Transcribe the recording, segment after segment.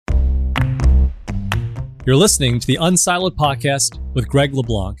You're listening to the Unsiloed podcast with Greg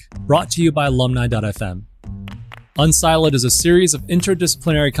LeBlanc, brought to you by alumni.fm. Unsiloed is a series of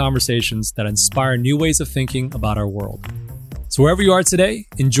interdisciplinary conversations that inspire new ways of thinking about our world. So wherever you are today,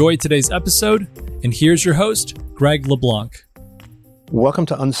 enjoy today's episode, and here's your host, Greg LeBlanc. Welcome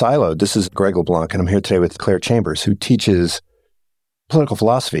to Unsiloed. This is Greg LeBlanc, and I'm here today with Clare Chambers, who teaches political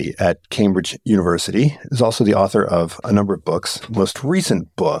philosophy at Cambridge University. Is also the author of a number of books. The most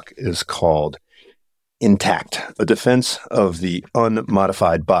recent book is called Intact, A Defense of the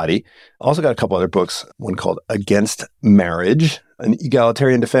Unmodified Body. Also got a couple other books, one called Against Marriage, an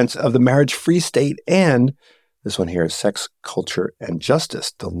egalitarian defense of the marriage-free state, and this one here is Sex, Culture, and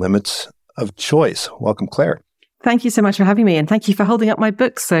Justice, The Limits of Choice. Welcome, Clare. Thank you so much for having me, and thank you for holding up my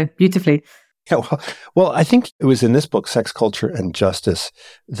books so beautifully. Yeah, well, I think it was in this book, Sex, Culture, and Justice,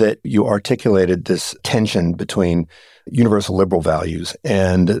 that you articulated this tension between universal liberal values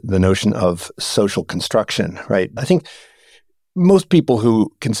and the notion of social construction, right? I think most people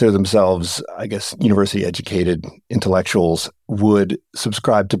who consider themselves, I guess, university-educated intellectuals would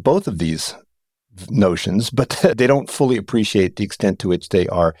subscribe to both of these notions, but they don't fully appreciate the extent to which they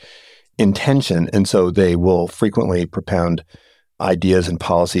are in tension, and so they will frequently propound ideas and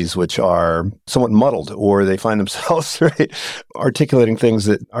policies which are somewhat muddled, or they find themselves articulating things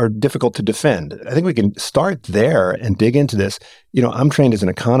that are difficult to defend. I think we can start there and dig into this. You know, I'm trained as an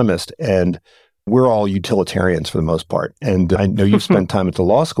economist, and we're all utilitarians for the most part. And I know you've spent time at the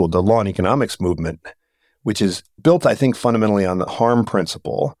law school. The law and economics movement, which is built, I think, fundamentally on the harm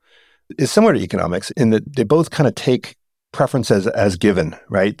principle, is similar to economics in that they both kind of take preferences as given,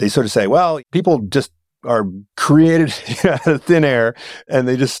 right? They sort of say, well, people just are created out of thin air, and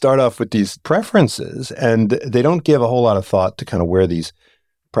they just start off with these preferences, and they don't give a whole lot of thought to kind of where these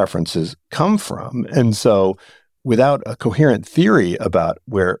preferences come from. And so without a coherent theory about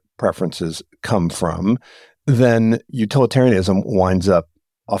where preferences come from, then utilitarianism winds up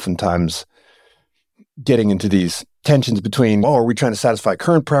oftentimes getting into these tensions between, are we trying to satisfy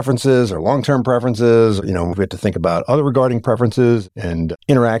current preferences or long-term preferences? You know, we have to think about other regarding preferences and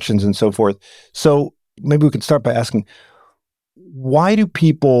interactions and so forth. So maybe we could start by asking, why do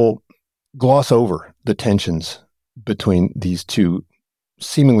people gloss over the tensions between these two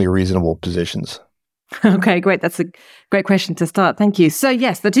seemingly reasonable positions? Okay, great. That's a great question to start. Thank you. So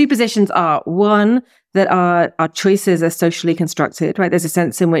yes, the two positions are, one, that our choices are socially constructed, right? There's a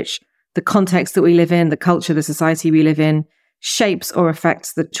sense in which the context that we live in, the culture, the society we live in, shapes or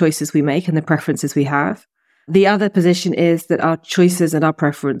affects the choices we make and the preferences we have. The other position is that our choices and our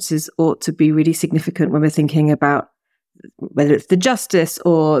preferences ought to be really significant when we're thinking about whether it's the justice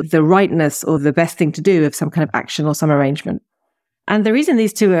or the rightness or the best thing to do of some kind of action or some arrangement. And the reason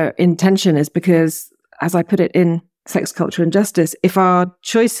these two are in tension is because, as I put it in Sex, Culture, and Justice, if our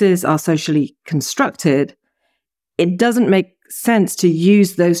choices are socially constructed, it doesn't make sense to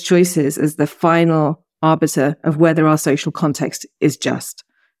use those choices as the final arbiter of whether our social context is just.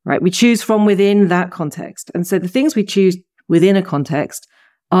 Right? We choose from within that context. And so the things we choose within a context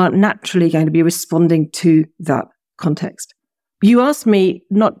are naturally going to be responding to that context. You asked me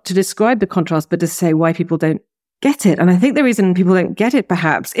not to describe the contrast, but to say why people don't get it. And I think the reason people don't get it,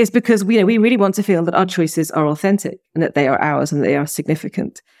 perhaps, is because we really want to feel that our choices are authentic and that they are ours and they are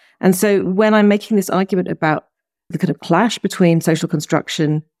significant. And so when I'm making this argument about the kind of clash between social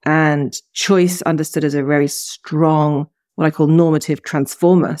construction and choice understood as a very strong, what I call normative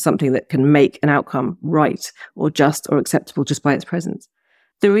transformer, something that can make an outcome right or just or acceptable just by its presence.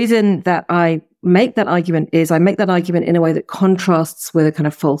 The reason that I make that argument is I make that argument in a way that contrasts with a kind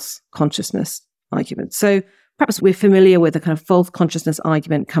of false consciousness argument. So perhaps we're familiar with a kind of false consciousness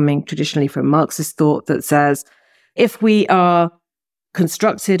argument coming traditionally from Marxist thought that says, if we are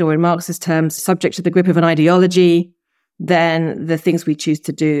constructed, or in Marxist terms, subject to the grip of an ideology, then the things we choose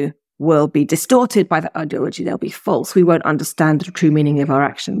to do will be distorted by that ideology. They'll be false. We won't understand the true meaning of our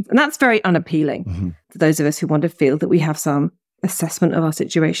actions. And that's very unappealing to those of us who want to feel that we have some assessment of our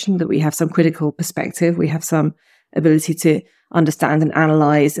situation, that we have some critical perspective, we have some ability to understand and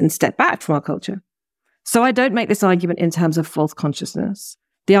analyze and step back from our culture. So I don't make this argument in terms of false consciousness.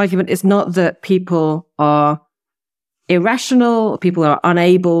 The argument is not that people are irrational, people are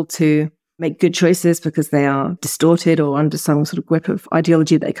unable to make good choices because they are distorted or under some sort of grip of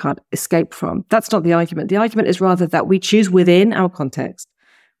ideology they can't escape from. That's not the argument. The argument is rather that we choose within our context.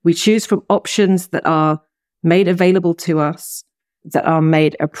 We choose from options that are made available to us, that are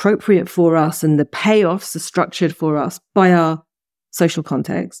made appropriate for us, and the payoffs are structured for us by our social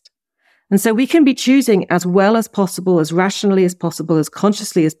context. And so we can be choosing as well as possible, as rationally as possible, as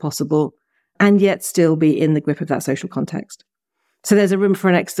consciously as possible, and yet still be in the grip of that social context. So there's a room for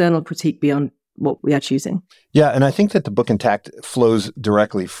an external critique beyond what we are choosing. Yeah, and I think that the book Intact flows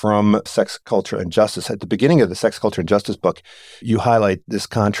directly from Sex, Culture, and Justice. At the beginning of the Sex, Culture, and Justice book, you highlight this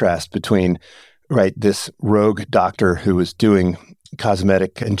contrast between, right, this rogue doctor who was doing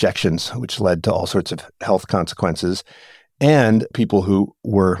cosmetic injections, which led to all sorts of health consequences, and people who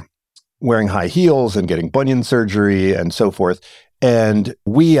were wearing high heels and getting bunion surgery and so forth. And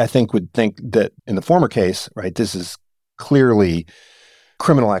we, I think, would think that in the former case, right, this is clearly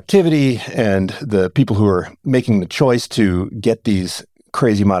criminal activity, and the people who are making the choice to get these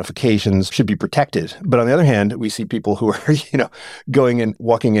crazy modifications should be protected. But on the other hand, we see people who are, going and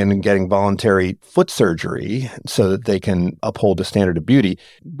walking in and getting voluntary foot surgery so that they can uphold a standard of beauty.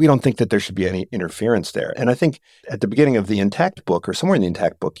 We don't think that there should be any interference there. And I think at the beginning of the Intact book, or somewhere in the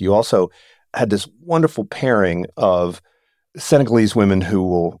Intact book, you also had this wonderful pairing of Senegalese women who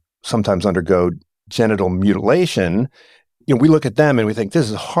will sometimes undergo genital mutilation. We look at them and we think, this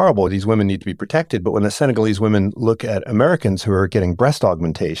is horrible. These women need to be protected. But when the Senegalese women look at Americans who are getting breast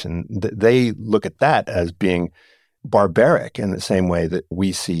augmentation, they look at that as being barbaric in the same way that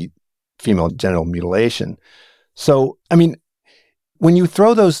we see female genital mutilation. So, I mean, when you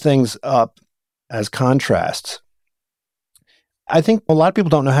throw those things up as contrasts, I think a lot of people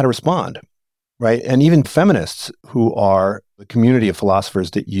don't know how to respond, right? And even feminists, who are the community of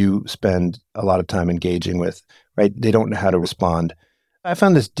philosophers that you spend a lot of time engaging with, right? They don't know how to respond. I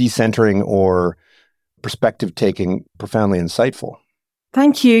found this decentering or perspective taking profoundly insightful.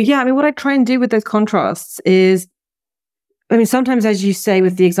 Thank you. Yeah, I mean, what I try and do with those contrasts is, sometimes, as you say,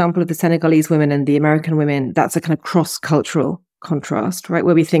 with the example of the Senegalese women and the American women, that's a kind of cross-cultural contrast, right?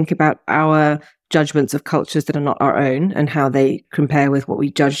 Where we think about our judgments of cultures that are not our own and how they compare with what we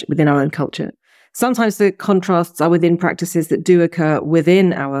judge within our own culture. Sometimes the contrasts are within practices that do occur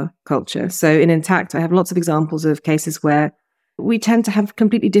within our culture. So in Intact, I have lots of examples of cases where we tend to have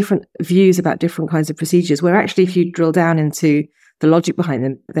completely different views about different kinds of procedures, where actually, if you drill down into the logic behind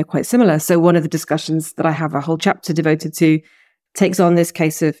them, they're quite similar. So one of the discussions that I have a whole chapter devoted to takes on this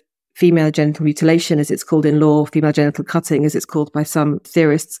case of female genital mutilation, as it's called in law, female genital cutting, as it's called by some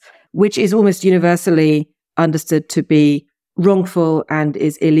theorists, which is almost universally understood to be wrongful and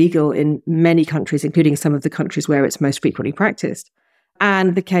is illegal in many countries, including some of the countries where it's most frequently practiced.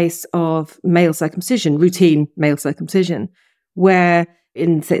 And the case of male circumcision, routine male circumcision, where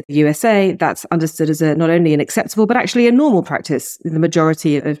in, say, the USA, that's understood as not only an acceptable, but actually a normal practice. The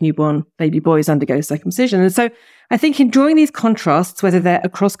majority of newborn baby boys undergo circumcision. And so I think in drawing these contrasts, whether they're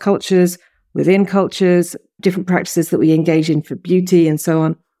across cultures, within cultures, different practices that we engage in for beauty and so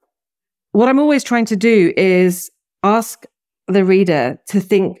on, what I'm always trying to do is ask the reader to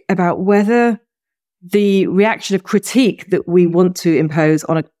think about whether the reaction of critique that we want to impose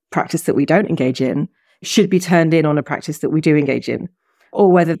on a practice that we don't engage in should be turned in on a practice that we do engage in, or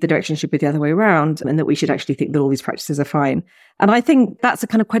whether the direction should be the other way around and that we should actually think that all these practices are fine. And I think that's a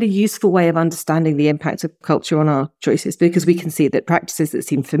kind of quite a useful way of understanding the impact of culture on our choices, because we can see that practices that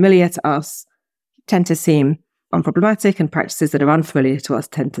seem familiar to us tend to seem unproblematic, and practices that are unfamiliar to us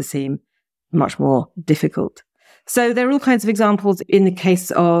tend to seem much more difficult. So there are all kinds of examples in the case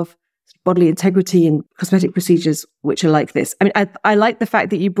of bodily integrity and cosmetic procedures which are like this. I like the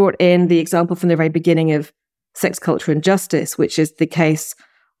fact that you brought in the example from the very beginning of Sex, Culture, and Justice, which is the case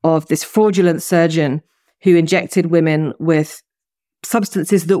of this fraudulent surgeon who injected women with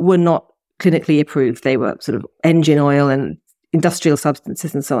substances that were not clinically approved. They were sort of engine oil and industrial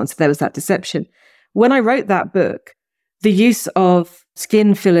substances and so on. So there was that deception. When I wrote that book, the use of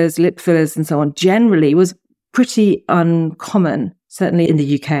skin fillers, lip fillers, and so on generally was pretty uncommon, certainly in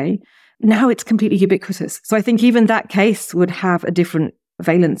the UK. Now it's completely ubiquitous. So I think even that case would have a different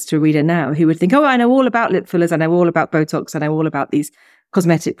valence to a reader now, who would think, oh, I know all about lip fillers, I know all about Botox, I know all about these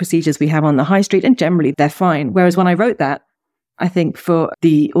cosmetic procedures we have on the high street, and generally they're fine. Whereas when I wrote that, I think for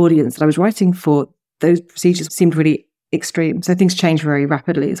the audience that I was writing for, those procedures seemed really extreme. So things change very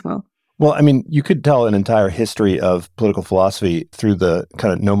rapidly as well. Well, you could tell an entire history of political philosophy through the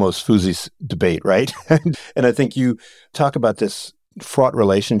kind of nomos fusis debate, right? And I think you talk about this fraught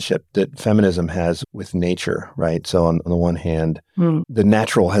relationship that feminism has with nature, right? So on the one hand, the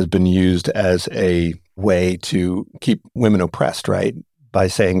natural has been used as a way to keep women oppressed, right? By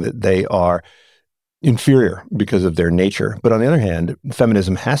saying that they are inferior because of their nature. But on the other hand,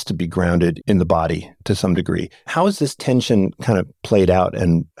 feminism has to be grounded in the body to some degree. How is this tension kind of played out,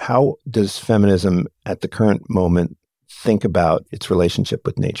 and how does feminism at the current moment think about its relationship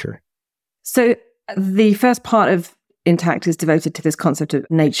with nature? So the first part of Intact is devoted to this concept of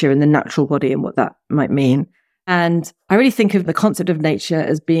nature and the natural body and what that might mean. And I really think of the concept of nature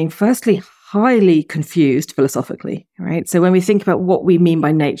as being, firstly, highly confused philosophically, right? So when we think about what we mean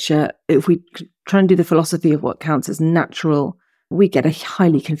by nature, if we trying to do the philosophy of what counts as natural, we get a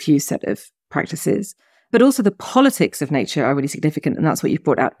highly confused set of practices. But also the politics of nature are really significant, and that's what you've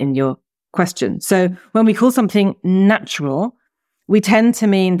brought out in your question. So when we call something natural, we tend to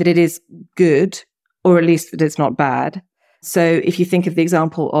mean that it is good, or at least that it's not bad. So if you think of the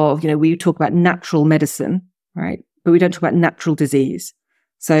example of, we talk about natural medicine, right? But we don't talk about natural disease.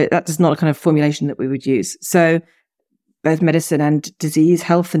 So that is not a kind of formulation that we would use. So both medicine and disease,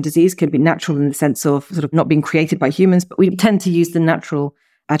 health and disease can be natural in the sense of sort of not being created by humans, but we tend to use the natural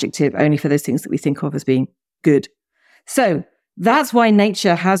adjective only for those things that we think of as being good. So that's why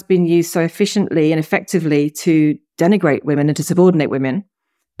nature has been used so efficiently and effectively to denigrate women and to subordinate women,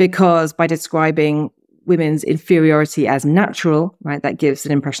 because by describing women's inferiority as natural, right, that gives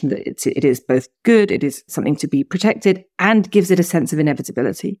an impression that it is both good, it is something to be protected, and gives it a sense of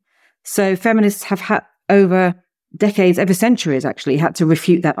inevitability. So feminists have had over decades, over centuries actually, had to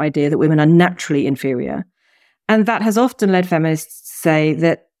refute that idea that women are naturally inferior. And that has often led feminists to say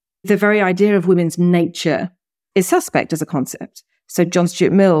that the very idea of women's nature is suspect as a concept. So John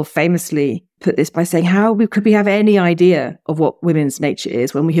Stuart Mill famously put this by saying, how could we have any idea of what women's nature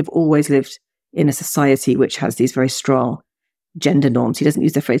is when we have always lived in a society which has these very strong gender norms? He doesn't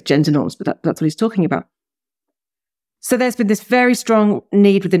use the phrase gender norms, but that's what he's talking about. So there's been this very strong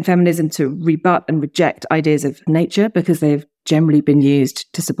need within feminism to rebut and reject ideas of nature because they've generally been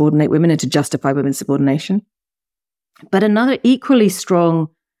used to subordinate women and to justify women's subordination. But another equally strong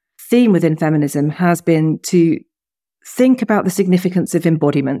theme within feminism has been to think about the significance of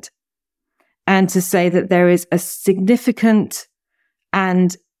embodiment and to say that there is a significant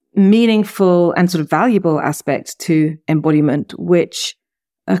and meaningful and sort of valuable aspect to embodiment, which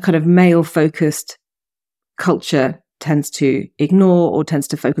a kind of male-focused culture tends to ignore or tends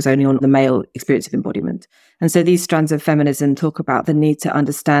to focus only on the male experience of embodiment. And so these strands of feminism talk about the need to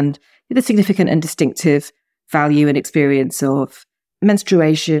understand the significant and distinctive value and experience of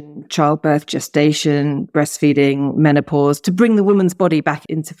menstruation, childbirth, gestation, breastfeeding, menopause, to bring the woman's body back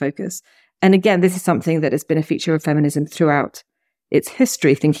into focus. And again, this is something that has been a feature of feminism throughout its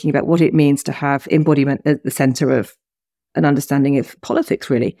history, thinking about what it means to have embodiment at the center of an understanding of politics,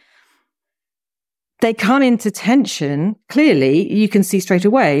 really. They come into tension, clearly, you can see straight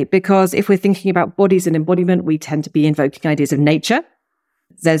away, because if we're thinking about bodies and embodiment, we tend to be invoking ideas of nature.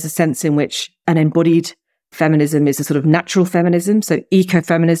 There's a sense in which an embodied feminism is a sort of natural feminism, so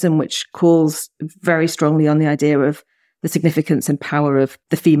ecofeminism, which calls very strongly on the idea of the significance and power of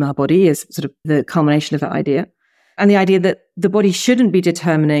the female body as sort of the culmination of that idea. And the idea that the body shouldn't be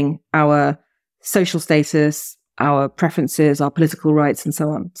determining our social status, our preferences, our political rights, and so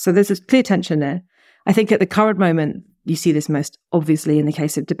on. So there's a clear tension there. I think at the current moment, you see this most obviously in the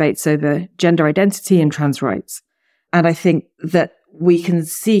case of debates over gender identity and trans rights. And I think that we can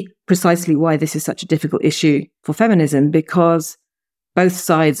see precisely why this is such a difficult issue for feminism, because both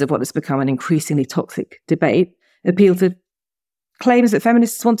sides of what has become an increasingly toxic debate appeal to claims that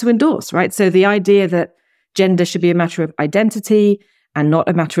feminists want to endorse, right? So the idea that gender should be a matter of identity and not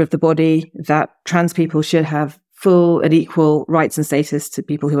a matter of the body, that trans people should have full and equal rights and status to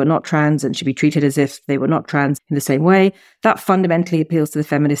people who are not trans and should be treated as if they were not trans in the same way. That fundamentally appeals to the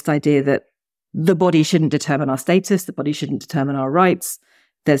feminist idea that the body shouldn't determine our status, the body shouldn't determine our rights.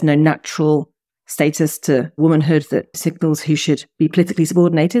 There's no natural status to womanhood that signals who should be politically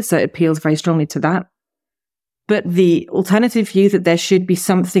subordinated, so it appeals very strongly to that. But the alternative view that there should be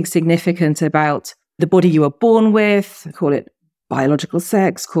something significant about the body you are born with, call it biological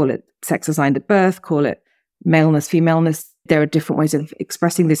sex, call it sex assigned at birth, call it maleness, femaleness. There are different ways of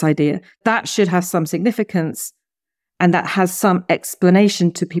expressing this idea. That should have some significance, and that has some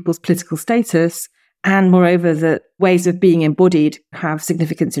explanation to people's political status. And moreover, that ways of being embodied have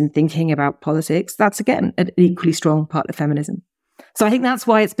significance in thinking about politics. That's, again, an equally strong part of feminism. So I think that's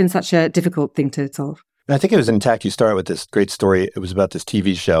why it's been such a difficult thing to solve. I think it was intact. You started with this great story. It was about this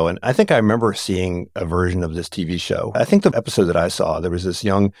TV show. And I think I remember seeing a version of this TV show. I think the episode that I saw, there was this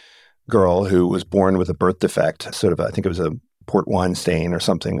young girl who was born with a birth defect, sort of, I think it was a port wine stain or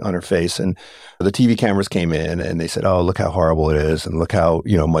something on her face. And the TV cameras came in and they said, oh, look how horrible it is. And look how,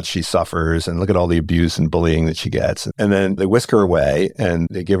 much she suffers. And look at all the abuse and bullying that she gets. And then they whisk her away and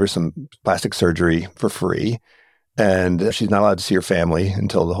they give her some plastic surgery for free. And she's not allowed to see her family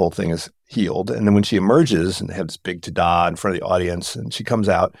until the whole thing is healed. And then when she emerges, and they have this big ta-da in front of the audience, and she comes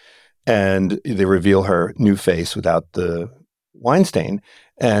out and they reveal her new face without the wine stain.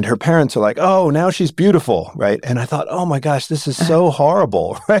 And her parents are like, oh, now she's beautiful, right? And I thought, oh my gosh, this is so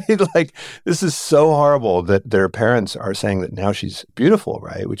horrible, right? Like, this is so horrible that their parents are saying that now she's beautiful,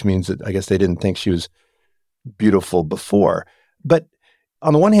 right? Which means that I guess they didn't think she was beautiful before. But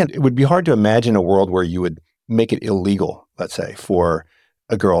on the one hand, it would be hard to imagine a world where you would make it illegal, let's say, for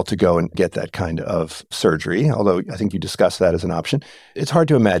a girl to go and get that kind of surgery, although I think you discussed that as an option. It's hard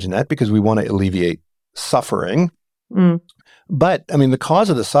to imagine that because we want to alleviate suffering. But, I mean, the cause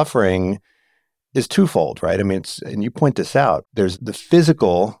of the suffering is twofold, right? I mean, and you point this out, there's the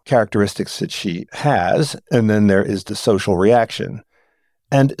physical characteristics that she has, and then there is the social reaction.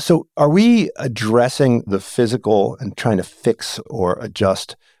 And so are we addressing the physical and trying to fix or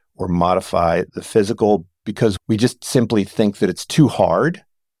adjust or modify the physical because we just simply think that it's too hard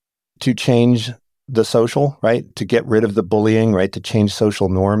to change the social, right? To get rid of the bullying, right? To change social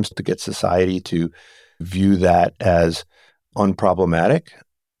norms, to get society to view that as unproblematic?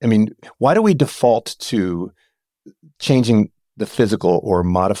 I mean, why do we default to changing the physical or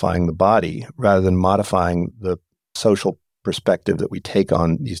modifying the body rather than modifying the social perspective that we take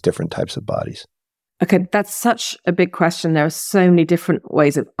on these different types of bodies? Okay, that's such a big question. There are so many different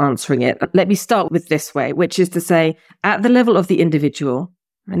ways of answering it. Let me start with this way, which is to say, at the level of the individual,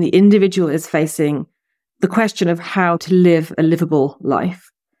 and the individual is facing the question of how to live a livable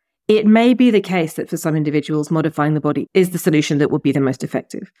life. It may be the case that for some individuals, modifying the body is the solution that would be the most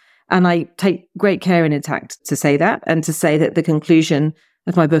effective. And I take great care in Intact to say that, and to say that the conclusion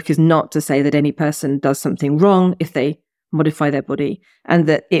of my book is not to say that any person does something wrong if they modify their body, and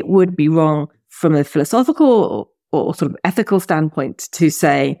that it would be wrong from a philosophical or sort of ethical standpoint to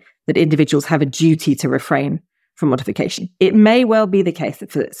say that individuals have a duty to refrain from modification. It may well be the case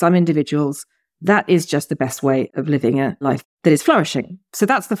that for some individuals, that is just the best way of living a life that is flourishing. So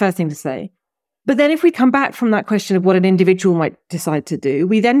that's the first thing to say. But then if we come back from that question of what an individual might decide to do,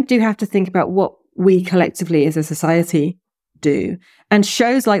 we then do have to think about what we collectively as a society do. And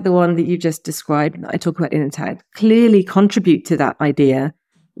shows like the one that you just described, that I talk about in Intact, clearly contribute to that idea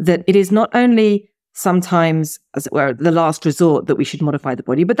that it is not only sometimes, as it were, the last resort that we should modify the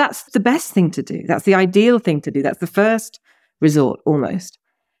body, but that's the best thing to do. That's the ideal thing to do. That's the first resort almost.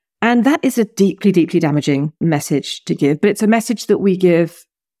 And that is a deeply, deeply damaging message to give. But it's a message that we give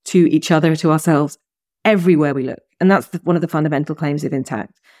to each other, to ourselves, everywhere we look. And that's one of the fundamental claims of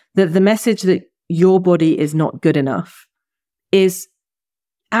Intact, that the message that your body is not good enough is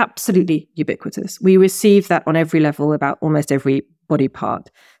absolutely ubiquitous. We receive that on every level about almost every body part.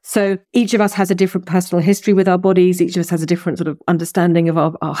 So each of us has a different personal history with our bodies. Each of us has a different sort of understanding of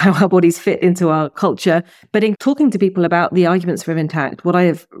how our bodies fit into our culture. But in talking to people about the arguments for Intact, what I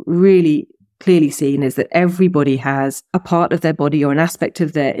have really clearly seen is that everybody has a part of their body or an aspect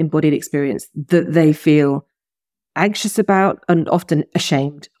of their embodied experience that they feel anxious about and often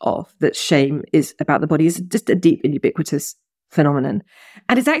ashamed of. That shame is about the body is just a deep and ubiquitous phenomenon.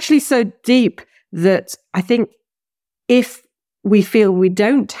 And it's actually so deep that I think if we feel we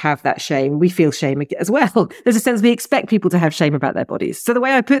don't have that shame, we feel shame as well. There's a sense we expect people to have shame about their bodies. So the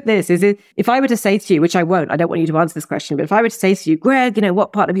way I put this is if I were to say to you, which I won't, I don't want you to answer this question, but if I were to say to you, Greg,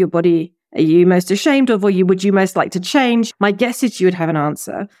 what part of your body are you most ashamed of, or would you most like to change? My guess is you would have an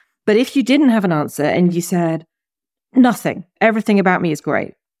answer. But if you didn't have an answer and you said, nothing, everything about me is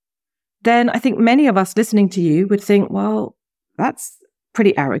great, then I think many of us listening to you would think, well, that's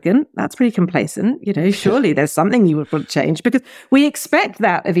pretty arrogant. That's pretty complacent. Surely there's something you would want to change, because we expect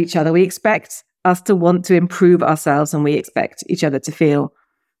that of each other. We expect us to want to improve ourselves, and we expect each other to feel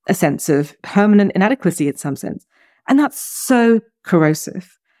a sense of permanent inadequacy in some sense. And that's so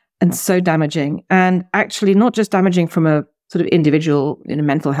corrosive and so damaging, and actually not just damaging from a sort of individual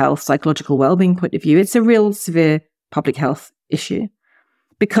mental health, psychological well-being point of view. It's a real severe public health issue.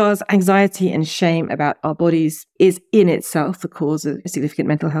 Because anxiety and shame about our bodies is in itself the cause of significant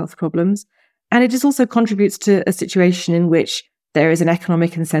mental health problems. And it just also contributes to a situation in which there is an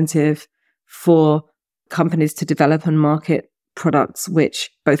economic incentive for companies to develop and market products which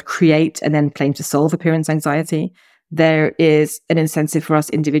both create and then claim to solve appearance anxiety. There is an incentive for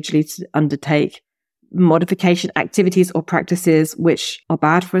us individually to undertake modification activities or practices which are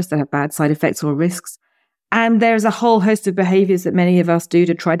bad for us, that have bad side effects or risks. And there's a whole host of behaviors that many of us do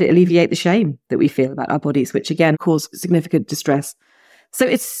to try to alleviate the shame that we feel about our bodies, which again cause significant distress. So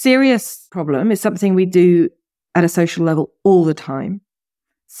it's a serious problem. It's something we do at a social level all the time.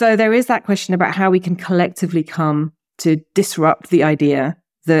 So there is that question about how we can collectively come to disrupt the idea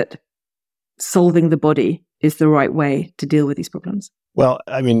that solving the body is the right way to deal with these problems. Well,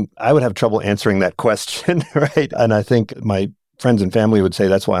 I mean, I would have trouble answering that question, right? And I think my friends and family would say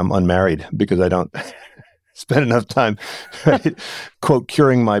that's why I'm unmarried, because I don't spend enough time, right, quote,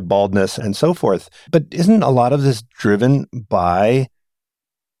 curing my baldness and so forth. But isn't a lot of this driven by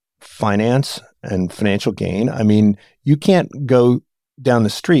finance and financial gain? I mean, you can't go down the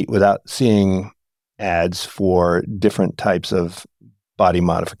street without seeing ads for different types of body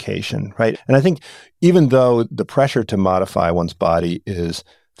modification, right? And I think even though the pressure to modify one's body is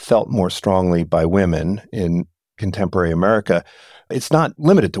felt more strongly by women in contemporary America, it's not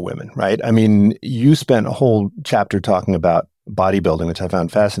limited to women, right? I mean, you spent a whole chapter talking about bodybuilding, which I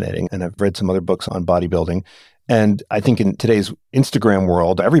found fascinating, and I've read some other books on bodybuilding. And I think in today's Instagram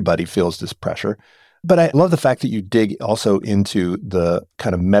world, everybody feels this pressure. But I love the fact that you dig also into the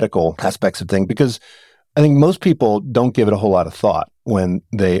kind of medical aspects of things, because I think most people don't give it a whole lot of thought when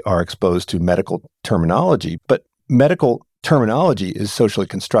they are exposed to medical terminology. But medical terminology is socially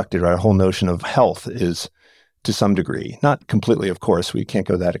constructed, right? A whole notion of health is, to some degree, not completely, of course, we can't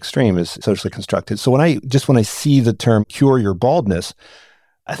go that extreme, is socially constructed. So when I see the term cure your baldness,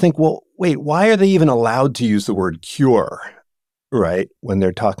 I think, well, wait, why are they even allowed to use the word cure, right, when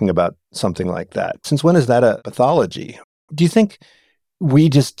they're talking about something like that? Since when is that a pathology? Do you think we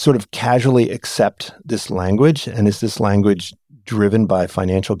just sort of casually accept this language? And is this language driven by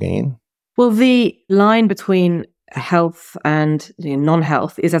financial gain? Well, the line between health and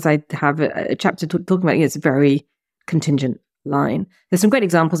non-health is, as I have a chapter talking about, it's a very contingent line. There's some great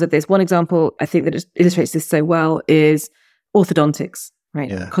examples of this. One example I think that illustrates this so well is orthodontics,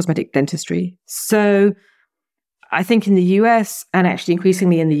 right? Yeah. Cosmetic dentistry. So I think in the US and actually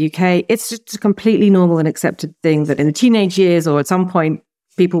increasingly in the UK, it's just a completely normal and accepted thing that in the teenage years or at some point,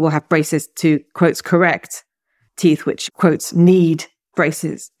 people will have braces to, quotes, correct teeth, which, quotes, need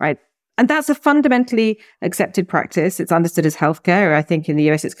braces, right? And that's a fundamentally accepted practice. It's understood as healthcare. I think in the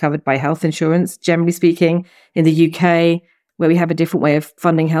US, it's covered by health insurance. Generally speaking, in the UK, where we have a different way of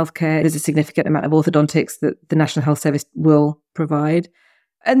funding healthcare, there's a significant amount of orthodontics that the National Health Service will provide.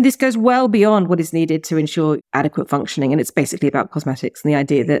 And this goes well beyond what is needed to ensure adequate functioning. And it's basically about cosmetics and the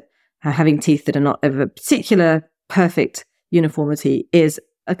idea that having teeth that are not of a particular perfect uniformity is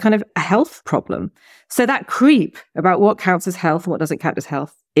a kind of a health problem. So that creep about what counts as health and what doesn't count as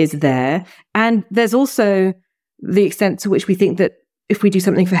health is there. And there's also the extent to which we think that if we do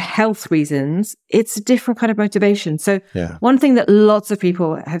something for health reasons, it's a different kind of motivation. So one thing that lots of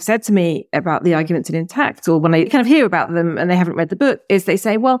people have said to me about the arguments in Intact, or when I kind of hear about them and they haven't read the book, is they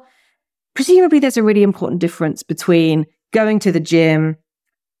say, well, presumably there's a really important difference between going to the gym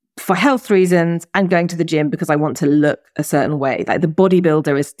for health reasons and going to the gym because I want to look a certain way. Like the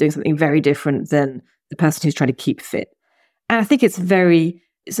bodybuilder is doing something very different than the person who's trying to keep fit. And I think it's very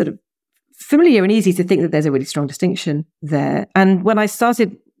sort of familiar and easy to think that there's a really strong distinction there. And when I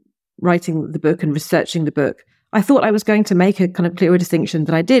started writing the book and researching the book, I thought I was going to make a kind of clearer distinction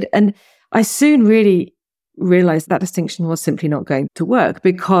than I did. And I soon really realized that distinction was simply not going to work,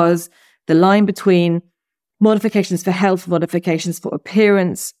 because the line between modifications for health, modifications for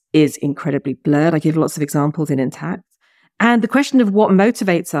appearance is incredibly blurred. I give lots of examples in Intact. And the question of what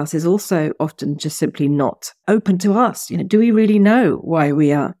motivates us is also often just simply not open to us. Do we really know why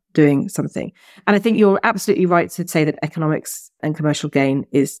we are doing something? And I think you're absolutely right to say that economics and commercial gain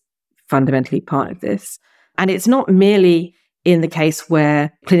is fundamentally part of this. And it's not merely in the case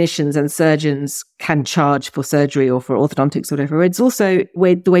where clinicians and surgeons can charge for surgery or for orthodontics or whatever. It's also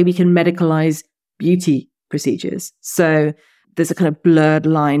the way we can medicalize beauty procedures. So there's a kind of blurred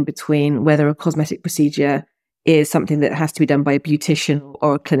line between whether a cosmetic procedure is something that has to be done by a beautician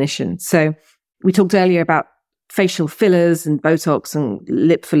or a clinician. So we talked earlier about facial fillers and Botox and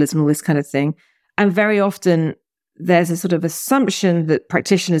lip fillers and all this kind of thing. And very often there's a sort of assumption that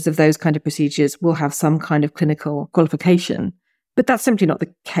practitioners of those kind of procedures will have some kind of clinical qualification. But that's simply not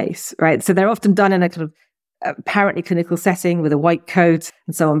the case, right? So they're often done in a kind of apparently clinical setting with a white coat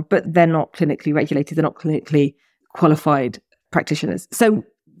and so on, but they're not clinically regulated. They're not clinically qualified practitioners. So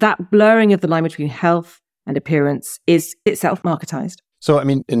that blurring of the line between health and appearance is itself marketized. So, I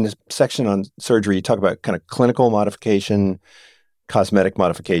mean, in this section on surgery, you talk about kind of clinical modification, cosmetic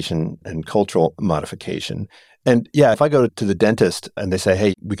modification, and cultural modification. And yeah, if I go to the dentist and they say,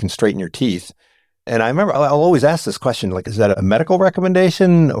 hey, we can straighten your teeth. And I remember I'll always ask this question, like, is that a medical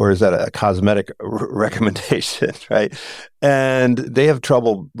recommendation or is that a cosmetic recommendation, right? And they have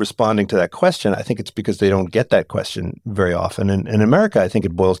trouble responding to that question. I think it's because they don't get that question very often. And in America, I think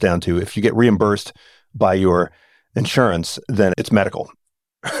it boils down to if you get reimbursed by your insurance, then it's medical,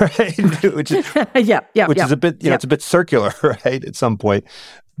 right? Which is is a bit, it's a bit circular, right? At some point.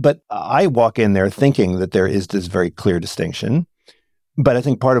 But I walk in there thinking that there is this very clear distinction. But I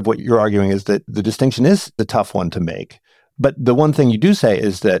think part of what you're arguing is that the distinction is the tough one to make. But the one thing you do say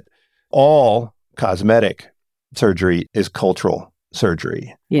is that all cosmetic surgery is cultural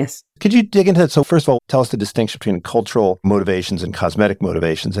surgery. Yes. Could you dig into that? So first of all, tell us the distinction between cultural motivations and cosmetic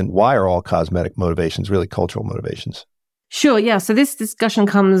motivations, and why are all cosmetic motivations really cultural motivations? Sure, yeah. So this discussion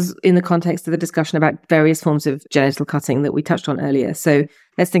comes in the context of the discussion about various forms of genital cutting that we touched on earlier. So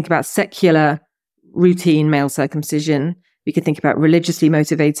let's think about secular, routine male circumcision. We can think about religiously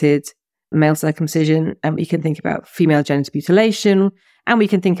motivated male circumcision, and we can think about female genital mutilation, and we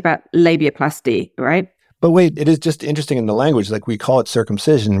can think about labiaplasty, right? But wait, it is just interesting in the language, like we call it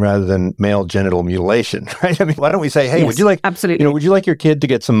circumcision rather than male genital mutilation, right? I mean, why don't we say, hey, yes, would you like, absolutely. Would you like your kid to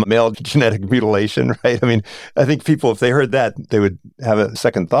get some male genetic mutilation, right? I mean, I think people, if they heard that, they would have a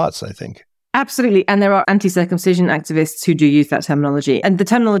second thoughts, I think. Absolutely. And there are anti-circumcision activists who do use that terminology. And the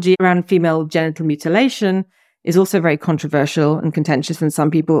terminology around female genital mutilation is also very controversial and contentious. And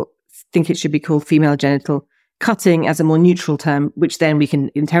some people think it should be called female genital cutting as a more neutral term, which then we can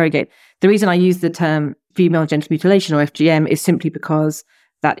interrogate. The reason I use the term female genital mutilation or FGM is simply because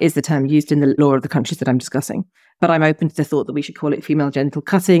that is the term used in the law of the countries that I'm discussing. But I'm open to the thought that we should call it female genital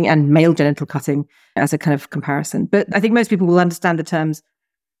cutting and male genital cutting as a kind of comparison. But I think most people will understand the terms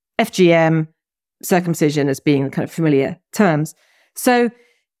FGM, circumcision as being kind of familiar terms. So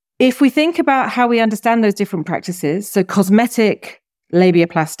if we think about how we understand those different practices, so cosmetic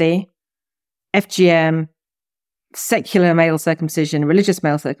labiaplasty, FGM, secular male circumcision, religious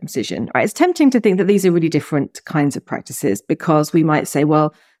male circumcision, right? It's tempting to think that these are really different kinds of practices because we might say,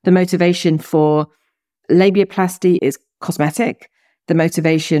 well, the motivation for labiaplasty is cosmetic. The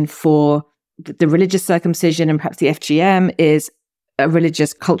motivation for the religious circumcision and perhaps the FGM is a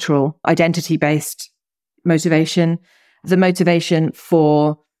religious, cultural, identity-based motivation. The motivation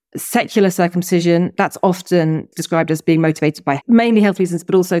for secular circumcision, that's often described as being motivated by mainly health reasons,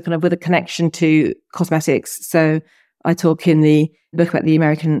 but also kind of with a connection to cosmetics. So I talk in the book about the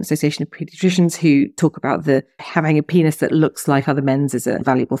American Association of Pediatricians who talk about the having a penis that looks like other men's is a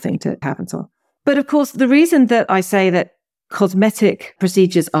valuable thing to have and so on. But of course, the reason that I say that cosmetic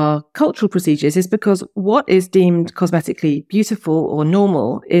procedures are cultural procedures is because what is deemed cosmetically beautiful or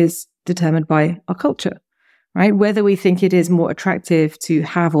normal is determined by our culture. Right? Whether we think it is more attractive to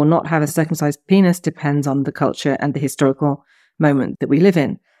have or not have a circumcised penis depends on the culture and the historical moment that we live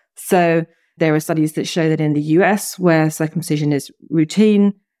in. So there are studies that show that in the US, where circumcision is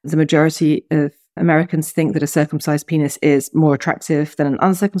routine, the majority of Americans think that a circumcised penis is more attractive than an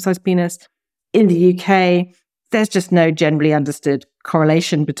uncircumcised penis. In the UK, there's just no generally understood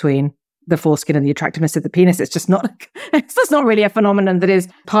correlation between the foreskin and the attractiveness of the penis. It's just not really a phenomenon that is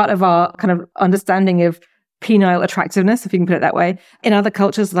part of our kind of understanding of penile attractiveness, if you can put it that way. In other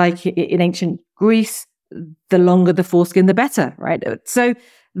cultures, like in ancient Greece, the longer the foreskin, the better, right? So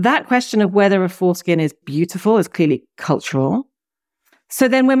that question of whether a foreskin is beautiful is clearly cultural. So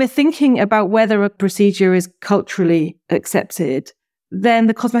then when we're thinking about whether a procedure is culturally accepted, then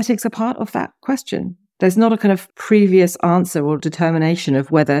the cosmetics are part of that question. There's not a kind of previous answer or determination of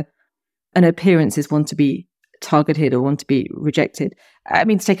whether an appearance is one to be targeted or one to be rejected. I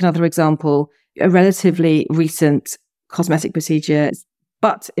mean, to take another example, a relatively recent cosmetic procedure is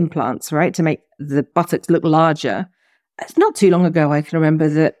butt implants, right? To make the buttocks look larger. It's not too long ago, I can remember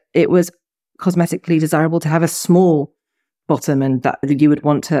that it was cosmetically desirable to have a small bottom and that you would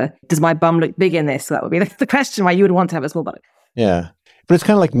want to, does my bum look big in this? So that would be the question why you would want to have a small buttock. Yeah. But it's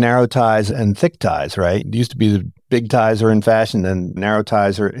kind of like narrow ties and thick ties, right? It used to be the big ties are in fashion and narrow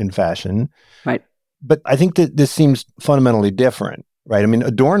ties are in fashion. Right. But I think that this seems fundamentally different, right? I mean,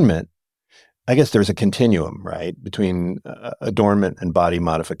 adornment, I guess there's a continuum, right, between adornment and body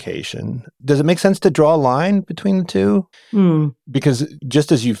modification. Does it make sense to draw a line between the two? Because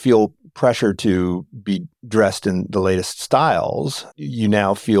just as you feel pressure to be dressed in the latest styles, you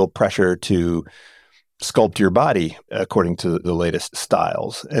now feel pressure to sculpt your body according to the latest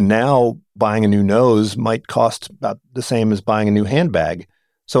styles. And now buying a new nose might cost about the same as buying a new handbag.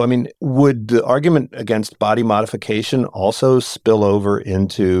 So, I mean, would the argument against body modification also spill over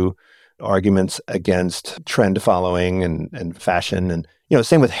into arguments against trend following and fashion? And,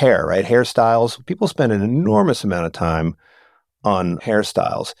 same with hair, right? Hairstyles. People spend an enormous amount of time on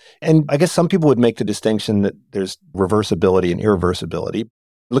hairstyles. And I guess some people would make the distinction that there's reversibility and irreversibility.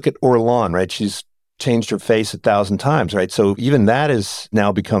 Look at Orlan, right? She's changed her face 1,000 times, right? So even that is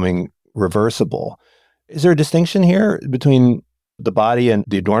now becoming reversible. Is there a distinction here between the body and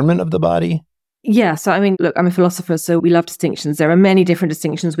the adornment of the body? Yeah. So, I mean, look, I'm a philosopher, so we love distinctions. There are many different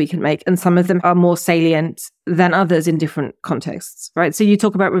distinctions we can make, and some of them are more salient than others in different contexts, right? So you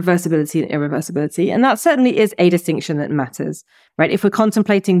talk about reversibility and irreversibility, and that certainly is a distinction that matters, right? If we're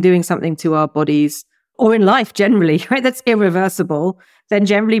contemplating doing something to our bodies or in life generally, right, that's irreversible, then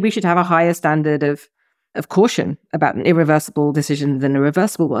generally we should have a higher standard of caution about an irreversible decision than a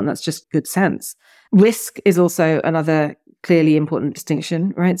reversible one. That's just good sense. Risk is also another clearly important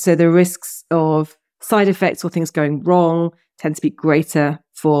distinction, right? So the risks of side effects or things going wrong tend to be greater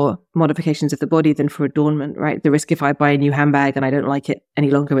for modifications of the body than for adornment, right? The risk if I buy a new handbag and I don't like it any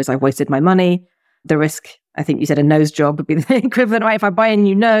longer is I've wasted my money. The risk, I think you said a nose job would be the equivalent, right? If I buy a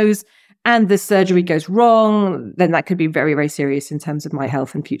new nose and the surgery goes wrong, then that could be very, very serious in terms of my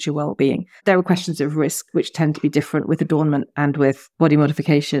health and future well-being. There are questions of risk which tend to be different with adornment and with body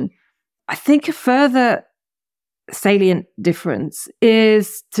modification. I think a further salient difference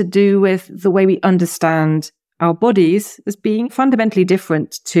is to do with the way we understand our bodies as being fundamentally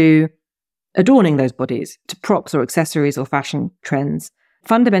different to adorning those bodies, to props or accessories or fashion trends.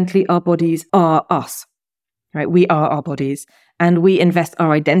 Fundamentally, our bodies are us, right? We are our bodies, and we invest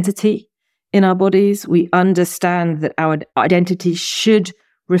our identity in our bodies. We understand that our identity should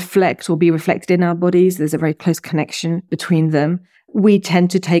reflect or be reflected in our bodies. There's a very close connection between them. We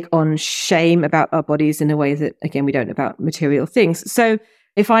tend to take on shame about our bodies in a way that, again, we don't about material things. So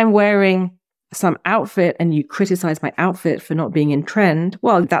if I'm wearing some outfit and you criticize my outfit for not being in trend,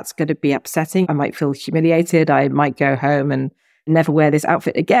 well, that's going to be upsetting. I might feel humiliated. I might go home and never wear this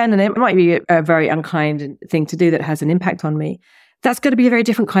outfit again. And it might be a very unkind thing to do that has an impact on me. That's going to be a very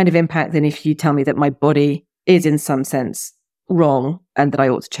different kind of impact than if you tell me that my body is in some sense wrong and that I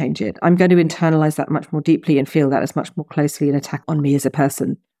ought to change it. I'm going to internalize that much more deeply and feel that as much more closely an attack on me as a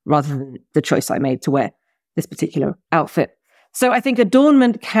person rather than the choice I made to wear this particular outfit. So I think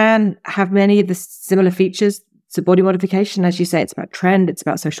adornment can have many of the similar features to body modification. As you say, it's about trend, it's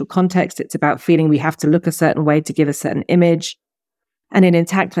about social context, it's about feeling we have to look a certain way to give a certain image. And in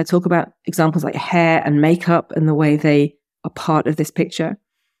Intact, I talk about examples like hair and makeup and the way they are part of this picture.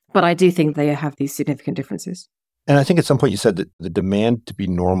 But I do think they have these significant differences. And I think at some point you said that the demand to be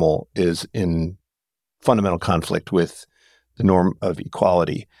normal is in fundamental conflict with the norm of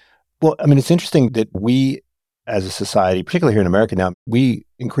equality. Well, I mean, it's interesting that we as a society, particularly here in America now, we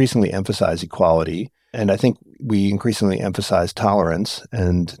increasingly emphasize equality. And I think we increasingly emphasize tolerance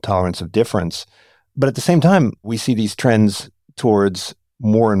and tolerance of difference. But at the same time, we see these trends towards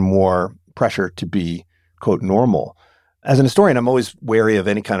more and more pressure to be, quote, normal. As an historian, I'm always wary of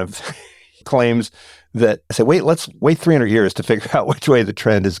any kind of claims that say, let's wait 300 years to figure out which way the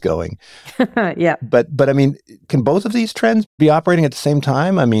trend is going. Yeah. But I mean, can both of these trends be operating at the same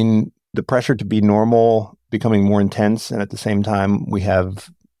time? I mean, the pressure to be normal becoming more intense, and at the same time, we have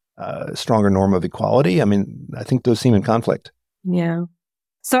a stronger norm of equality. I mean, I think those seem in conflict. Yeah.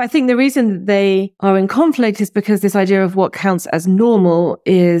 So I think the reason they are in conflict is because this idea of what counts as normal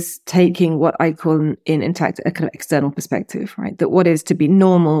is taking what I call in Intact a kind of external perspective, right? That what is to be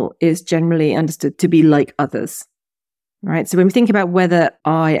normal is generally understood to be like others, right? So when we think about whether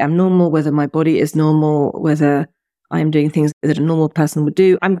I am normal, whether my body is normal, whether I am doing things that a normal person would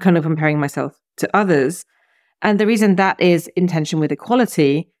do, I'm kind of comparing myself to others. And the reason that is in tension with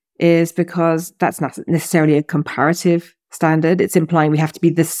equality is because that's not necessarily a comparative standard. It's implying we have to be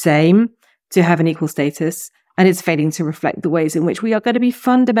the same to have an equal status. And it's failing to reflect the ways in which we are going to be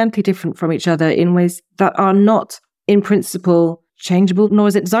fundamentally different from each other in ways that are not, in principle, changeable, nor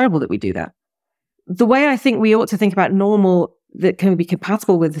is it desirable that we do that. The way I think we ought to think about normal that can be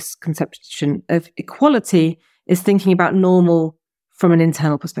compatible with this conception of equality is thinking about normal from an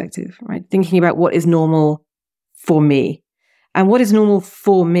internal perspective, right? Thinking about what is normal for me. And what is normal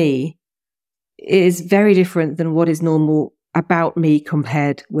for me is very different than what is normal about me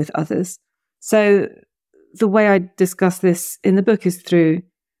compared with others. So the way I discuss this in the book is through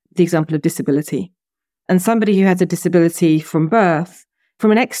the example of disability. And somebody who has a disability from birth,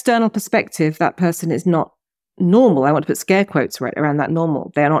 from an external perspective, that person is not normal. I want to put scare quotes right around that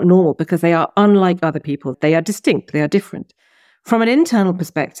normal. They are not normal because they are unlike other people. They are distinct. They are different. From an internal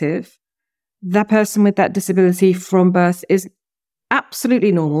perspective, that person with that disability from birth is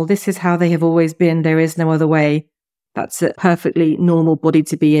absolutely normal. This is how they have always been. There is no other way. That's a perfectly normal body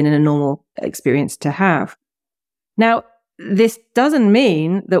to be in and a normal experience to have. Now, this doesn't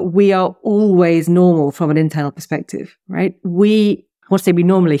mean that we are always normal from an internal perspective, right? We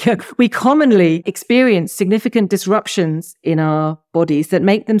commonly experience significant disruptions in our bodies that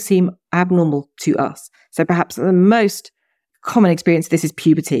make them seem abnormal to us. So perhaps the most common experience of this is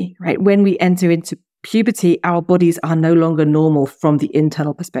puberty, right? When we enter into puberty, our bodies are no longer normal from the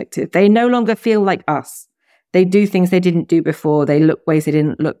internal perspective. They no longer feel like us. They do things they didn't do before. They look ways they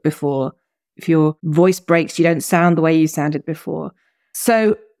didn't look before. If your voice breaks, you don't sound the way you sounded before.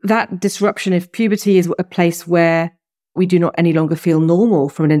 So that disruption of puberty is a place where we do not any longer feel normal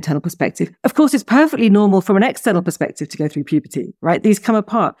from an internal perspective. Of course, it's perfectly normal from an external perspective to go through puberty, right? These come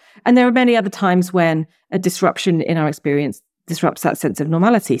apart. And there are many other times when a disruption in our experience disrupts that sense of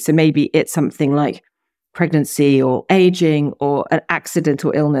normality. So maybe it's something like pregnancy or aging or an accident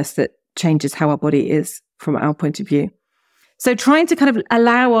or illness that changes how our body is from our point of view. So trying to kind of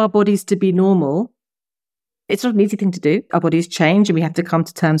allow our bodies to be normal, it's not an easy thing to do. Our bodies change and we have to come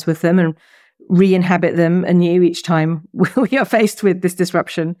to terms with them and re-inhabit them anew each time we are faced with this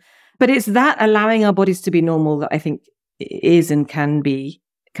disruption. But it's that allowing our bodies to be normal that I think is and can be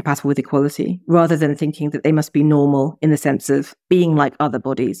compatible with equality, rather than thinking that they must be normal in the sense of being like other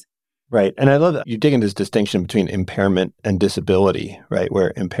bodies. Right. And I love that you dig into this distinction between impairment and disability, right?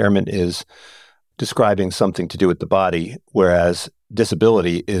 Where impairment is describing something to do with the body, whereas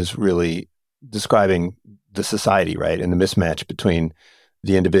disability is really describing the society, right? And the mismatch between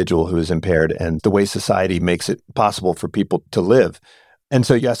the individual who is impaired and the way society makes it possible for people to live. And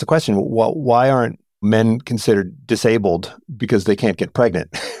so you ask the question, well, why aren't men considered disabled because they can't get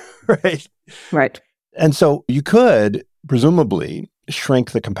pregnant, right? Right. And so you could presumably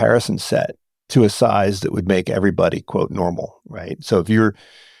shrink the comparison set to a size that would make everybody, quote, normal, right? So if your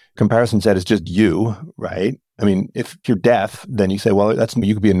comparison set is just you, right? I mean, if you're deaf, then you say, well,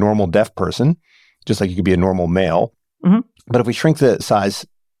 you could be a normal deaf person, just like you could be a normal male. Mm-hmm. But if we shrink the size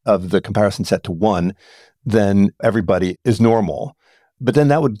of the comparison set to 1, then everybody is normal. But then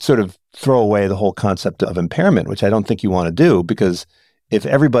that would sort of throw away the whole concept of impairment, which I don't think you want to do, because if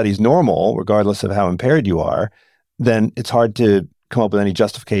everybody's normal, regardless of how impaired you are, then it's hard to come up with any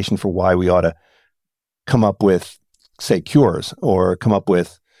justification for why we ought to come up with, say, cures or come up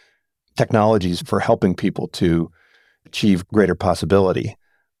with technologies for helping people to achieve greater possibility.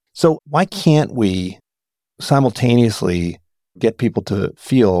 So why can't we simultaneously get people to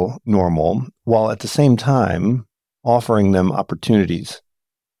feel normal while at the same time offering them opportunities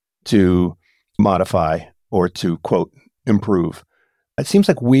to modify or to, quote, improve? It seems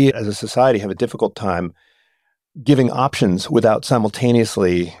like we as a society have a difficult time giving options without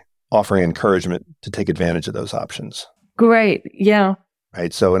simultaneously offering encouragement to take advantage of those options. Great. Yeah.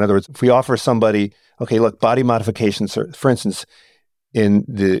 Right. So in other words, if we offer somebody, okay, look, body modifications, for instance, in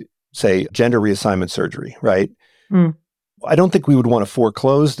the, say, gender reassignment surgery, right? Mm. I don't think we would want to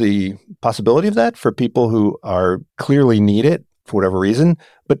foreclose the possibility of that for people who are clearly need it for whatever reason.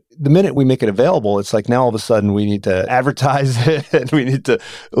 But the minute we make it available, it's like now all of a sudden we need to advertise it and we need to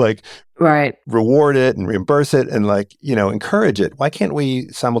reward it and reimburse it and encourage it. Why can't we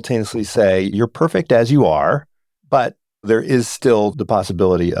simultaneously say you're perfect as you are, but there is still the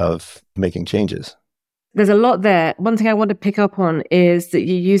possibility of making changes? There's a lot there. One thing I want to pick up on is that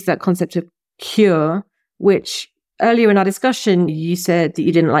you use that concept of cure, which earlier in our discussion, you said that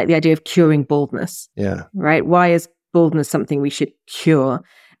you didn't like the idea of curing baldness. Yeah. Right? Why is baldness something we should cure?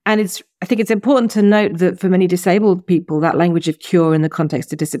 And I think it's important to note that for many disabled people, that language of cure in the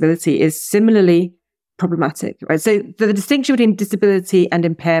context of disability is similarly problematic, right? So the distinction between disability and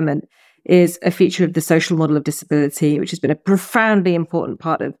impairment is a feature of the social model of disability, which has been a profoundly important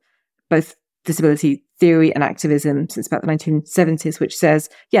part of both disability theory and activism since about the 1970s, which says,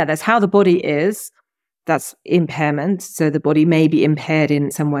 yeah, that's how the body is. That's impairment. So the body may be impaired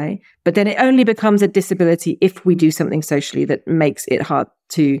in some way, but then it only becomes a disability if we do something socially that makes it hard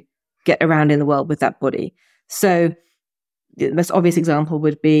to get around in the world with that body. So the most obvious example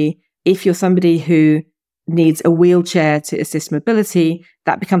would be if you're somebody who needs a wheelchair to assist mobility,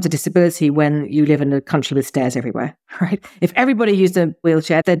 that becomes a disability when you live in a country with stairs everywhere, right? If everybody used a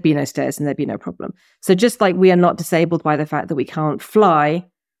wheelchair, there'd be no stairs and there'd be no problem. So just like we are not disabled by the fact that we can't fly,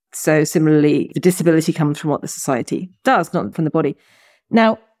 so similarly, the disability comes from what the society does, not from the body.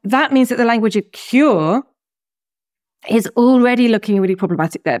 Now, that means that the language of cure is already looking really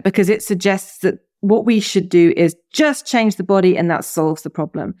problematic there, because it suggests that what we should do is just change the body and that solves the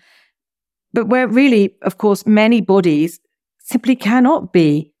problem. But where really, of course, many bodies simply cannot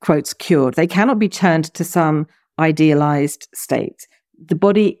be, quotes, cured. They cannot be turned to some idealized state. The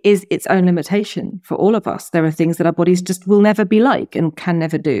body is its own limitation for all of us. There are things that our bodies just will never be like and can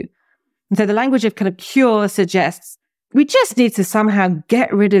never do. And so the language of kind of cure suggests we just need to somehow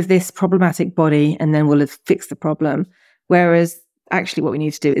get rid of this problematic body and then we'll have fixed the problem. Whereas actually what we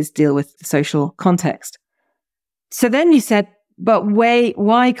need to do is deal with the social context. So then you said, but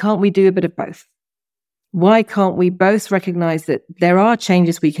why can't we do a bit of both? Why can't we both recognize that there are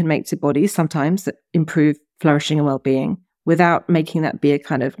changes we can make to bodies sometimes that improve flourishing and well-being, without making that be a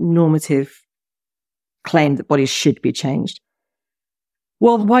kind of normative claim that bodies should be changed?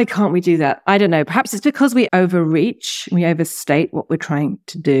 Well, why can't we do that? I don't know. Perhaps it's because we overreach, we overstate what we're trying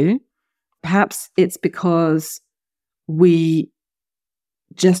to do. Perhaps it's because we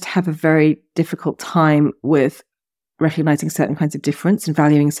just have a very difficult time with recognizing certain kinds of difference and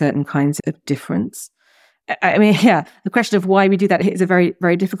valuing certain kinds of difference. I mean, yeah, the question of why we do that is a very,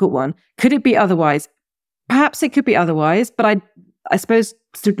 very difficult one. Could it be otherwise? Perhaps it could be otherwise, but I suppose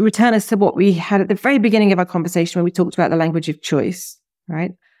to return us to what we had at the very beginning of our conversation when we talked about the language of choice,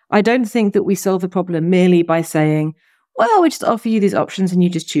 right? I don't think that we solve the problem merely by saying, well, we just offer you these options and you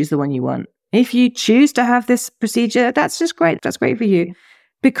just choose the one you want. If you choose to have this procedure, that's just great. That's great for you.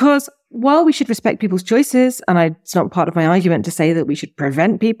 Because while we should respect people's choices, and it's not part of my argument to say that we should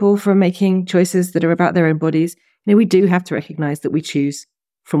prevent people from making choices that are about their own bodies, we do have to recognize that we choose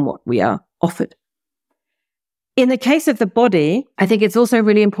from what we are offered. In the case of the body, I think it's also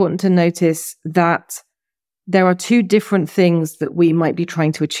really important to notice that there are two different things that we might be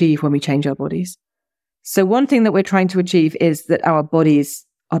trying to achieve when we change our bodies. So one thing that we're trying to achieve is that our bodies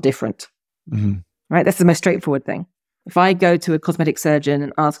are different, right? That's the most straightforward thing. If I go to a cosmetic surgeon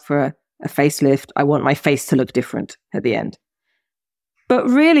and ask for a facelift, I want my face to look different at the end. But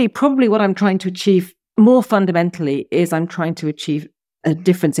really, probably what I'm trying to achieve more fundamentally is I'm trying to achieve a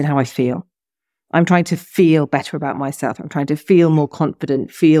difference in how I feel. I'm trying to feel better about myself. I'm trying to feel more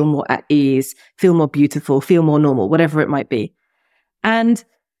confident, feel more at ease, feel more beautiful, feel more normal, whatever it might be. And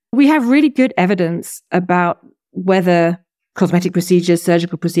we have really good evidence about whether cosmetic procedures,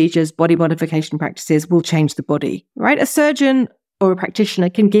 surgical procedures, body modification practices will change the body, right? A surgeon or a practitioner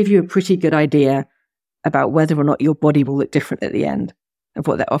can give you a pretty good idea about whether or not your body will look different at the end of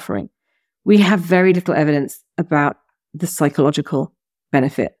what they're offering. We have very little evidence about the psychological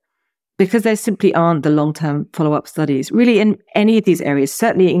benefit because there simply aren't the long-term follow-up studies. Really, in any of these areas,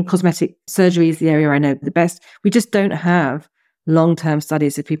 certainly in cosmetic surgery is the area I know the best, we just don't have long-term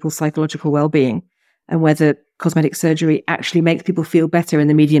studies of people's psychological well-being and whether cosmetic surgery actually makes people feel better in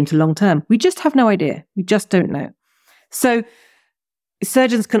the medium to long term. We just have no idea. We just don't know. So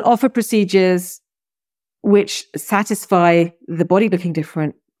surgeons can offer procedures which satisfy the body looking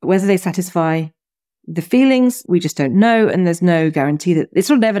different. Whether they satisfy the feelings, we just don't know. And there's no guarantee that it's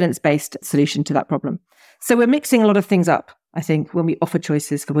not an evidence-based solution to that problem. So we're mixing a lot of things up, I think, when we offer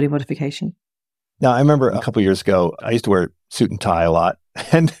choices for body modification. Now, I remember a couple of years ago, I used to wear suit and tie a lot.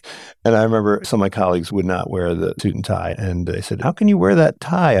 And I remember some of my colleagues would not wear the suit and tie. And they said, how can you wear that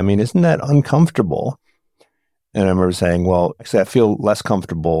tie? I mean, isn't that uncomfortable? And I remember saying, well, actually, I feel less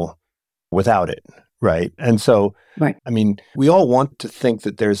comfortable without it. Right. And so, right. I mean, we all want to think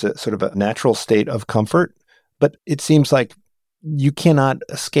that there's a sort of a natural state of comfort, but it seems like you cannot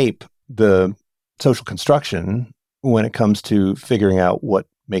escape the social construction when it comes to figuring out what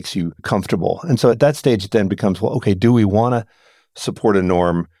makes you comfortable. And so at that stage, it then becomes, well, okay, do we want to support a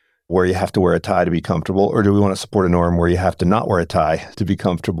norm where you have to wear a tie to be comfortable, or do we want to support a norm where you have to not wear a tie to be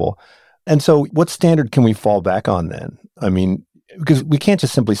comfortable? And so what standard can we fall back on then? I mean, because we can't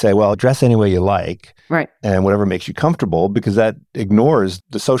just simply say, well, dress any way you like, right, and whatever makes you comfortable, because that ignores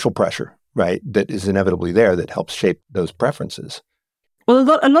the social pressure, right, that is inevitably there that helps shape those preferences. Well,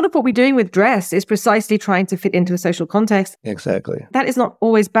 a lot of what we're doing with dress is precisely trying to fit into a social context. Exactly. That is not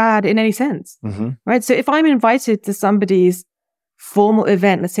always bad in any sense, right? So if I'm invited to somebody's formal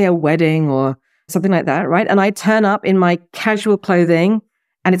event, let's say a wedding or something like that, right, and I turn up in my casual clothing,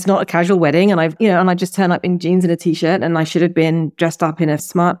 and it's not a casual wedding, and I just turn up in jeans and a t-shirt, and I should have been dressed up in a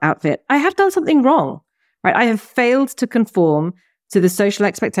smart outfit, I have done something wrong, right? I have failed to conform to the social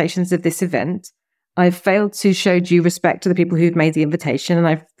expectations of this event. I've failed to show due respect to the people who've made the invitation, and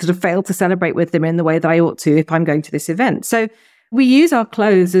I've sort of failed to celebrate with them in the way that I ought to if I'm going to this event. So we use our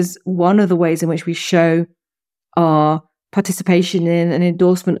clothes as one of the ways in which we show our participation in and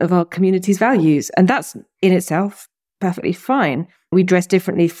endorsement of our community's values. And that's in itself perfectly fine. We dress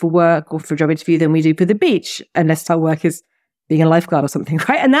differently for work or for a job interview than we do for the beach, unless our work is being a lifeguard or something,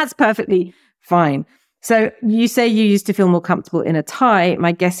 right? And that's perfectly fine. So you say you used to feel more comfortable in a tie.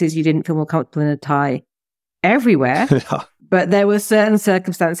 My guess is you didn't feel more comfortable in a tie everywhere, but there were certain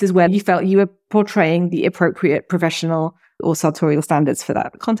circumstances where you felt you were portraying the appropriate professional or sartorial standards for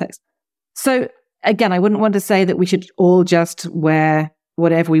that context. So again, I wouldn't want to say that we should all just wear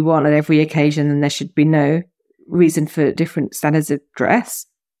whatever we want at every occasion and there should be no reason for different standards of dress.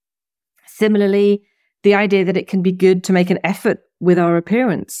 Similarly, the idea that it can be good to make an effort with our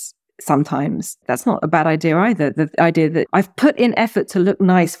appearance sometimes, that's not a bad idea either. The idea that I've put in effort to look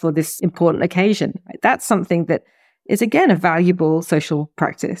nice for this important occasion, right? That's something that is, again, a valuable social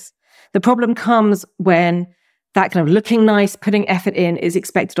practice. The problem comes when that kind of looking nice, putting effort in is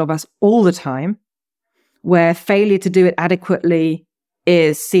expected of us all the time, where failure to do it adequately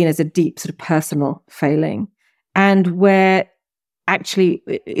is seen as a deep sort of personal failing, and where actually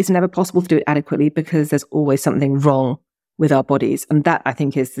it's never possible to do it adequately because there's always something wrong with our bodies. And that, I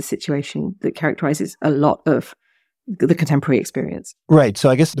think, is the situation that characterizes a lot of the contemporary experience. Right. So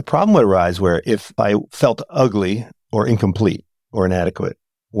I guess the problem would arise where if I felt ugly or incomplete or inadequate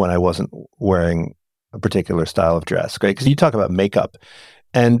when I wasn't wearing a particular style of dress, right? Because you talk about makeup,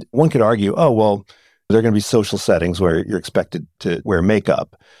 and one could argue, oh, well, there are going to be social settings where you're expected to wear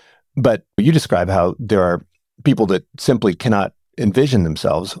makeup. But you describe how there are people that simply cannot envision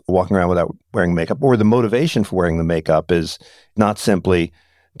themselves walking around without wearing makeup, or the motivation for wearing the makeup is not simply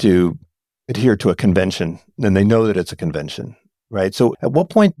to adhere to a convention, and they know that it's a convention, right? So at what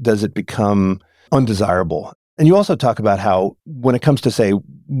point does it become undesirable? And you also talk about how when it comes to, say,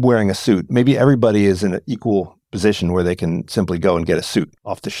 wearing a suit, maybe everybody is in an equal position where they can simply go and get a suit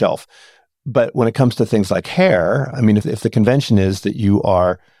off the shelf. But when it comes to things like hair, I mean, if the convention is that you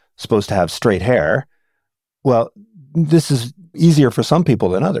are supposed to have straight hair, well, this is easier for some people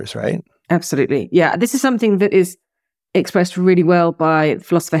than others, right? Absolutely. Yeah. This is something that is expressed really well by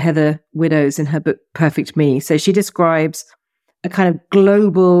philosopher Heather Widdows in her book, Perfect Me. So she describes a kind of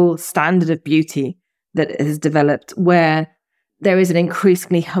global standard of beauty that has developed where there is an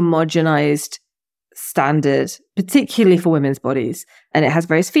increasingly homogenized standard, particularly for women's bodies. And it has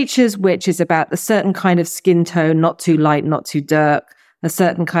various features, which is about a certain kind of skin tone, not too light, not too dark, a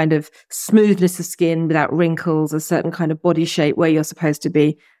certain kind of smoothness of skin without wrinkles, a certain kind of body shape where you're supposed to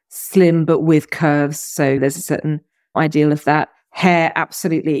be slim but with curves. So there's a certain ideal of that. Hair,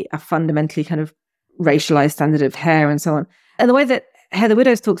 absolutely a fundamentally kind of racialized standard of hair and so on. And the way that Heather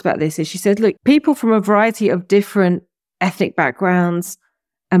Widdows talks about this is she said, look, people from a variety of different ethnic backgrounds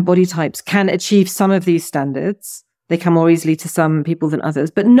and body types can achieve some of these standards. They come more easily to some people than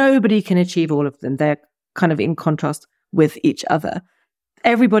others, but nobody can achieve all of them. They're kind of in contrast with each other.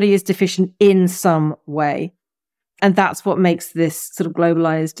 Everybody is deficient in some way. And that's what makes this sort of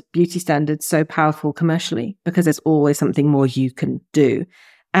globalized beauty standard so powerful commercially, because there's always something more you can do.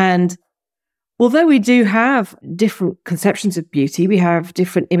 And although we do have different conceptions of beauty, we have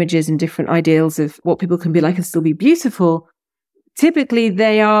different images and different ideals of what people can be like and still be beautiful, typically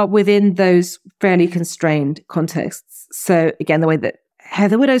they are within those fairly constrained contexts. So again, the way that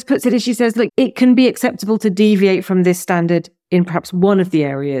Heather Widdows puts it is she says, look, it can be acceptable to deviate from this standard in perhaps one of the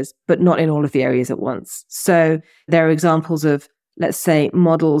areas, but not in all of the areas at once. So there are examples of, let's say,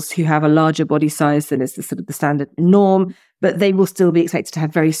 models who have a larger body size than is the sort of the standard norm, but they will still be expected to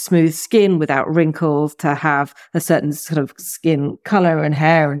have very smooth skin without wrinkles, to have a certain sort of skin color and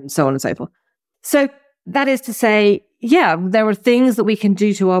hair and so on and so forth. So that is to say, yeah, there are things that we can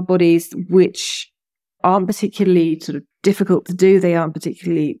do to our bodies which aren't particularly sort of difficult to do. They aren't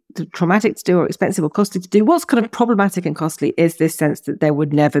particularly traumatic to do or expensive or costly to do. What's kind of problematic and costly is this sense that there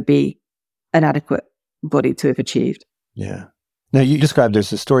would never be an adequate body to have achieved. Yeah. Now, you described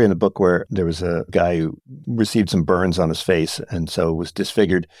there's a story in the book where there was a guy who received some burns on his face and so was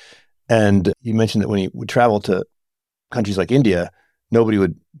disfigured. And you mentioned that when he would travel to countries like India, nobody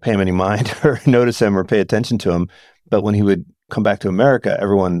would pay him any mind or notice him or pay attention to him. But when he would come back to America,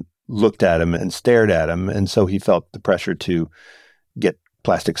 everyone looked at him and stared at him. And so he felt the pressure to get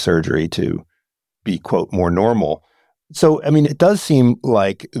plastic surgery to be, quote, more normal. So, I mean, it does seem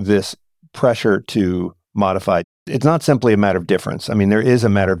like this pressure to modify, it's not simply a matter of difference. I mean, there is a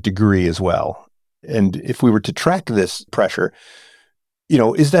matter of degree as well. And if we were to track this pressure,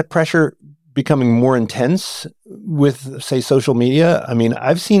 is that pressure becoming more intense with, say, social media? I mean,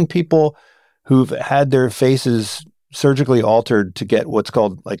 I've seen people who've had their faces surgically altered to get what's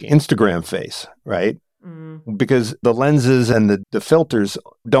called like Instagram face, right? Because the lenses and the filters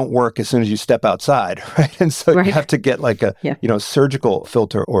don't work as soon as you step outside, right? And so you have to get like a, surgical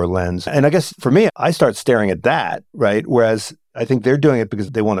filter or lens. And I guess for me, I start staring at that, right? Whereas I think they're doing it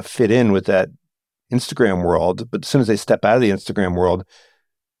because they want to fit in with that Instagram world. But as soon as they step out of the Instagram world,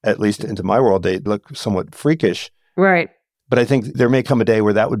 at least into my world, they look somewhat freakish. Right. But I think there may come a day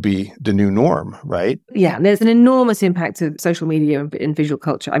where that would be the new norm, right? Yeah, there's an enormous impact of social media and visual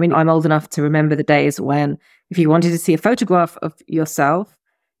culture. I mean, I'm old enough to remember the days when if you wanted to see a photograph of yourself,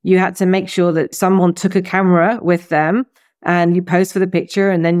 you had to make sure that someone took a camera with them and you posed for the picture,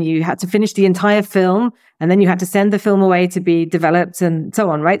 and then you had to finish the entire film, and then you had to send the film away to be developed and so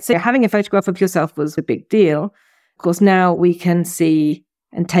on, right? So having a photograph of yourself was a big deal. Of course, now we can see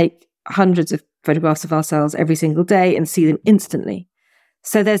and take hundreds of photographs of ourselves every single day and see them instantly.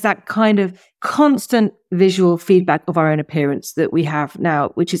 So there's that kind of constant visual feedback of our own appearance that we have now,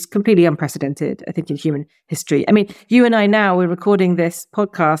 which is completely unprecedented, I think, in human history. I mean, you and I now, we're recording this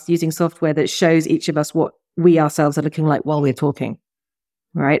podcast using software that shows each of us what we ourselves are looking like while we're talking,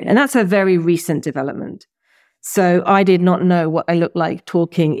 right? And that's a very recent development. So I did not know what I looked like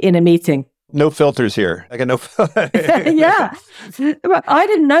talking in a meeting. No filters here. I got no. Yeah. I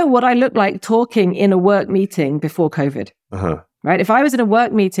didn't know what I looked like talking in a work meeting before COVID. Right? If I was in a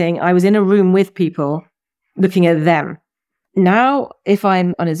work meeting, I was in a room with people looking at them. Now, if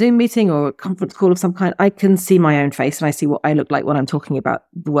I'm on a Zoom meeting or a conference call of some kind, I can see my own face and I see what I look like when I'm talking about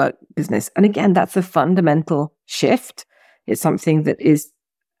the work business. And again, that's a fundamental shift. It's something that is,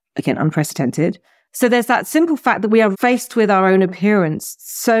 again, unprecedented. So there's that simple fact that we are faced with our own appearance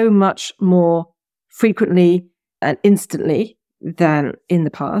so much more frequently and instantly than in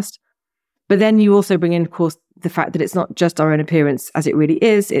the past. But then you also bring in, of course, the fact that it's not just our own appearance as it really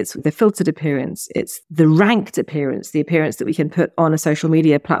is. It's the filtered appearance. It's the ranked appearance, the appearance that we can put on a social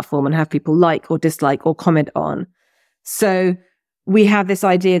media platform and have people like or dislike or comment on. So we have this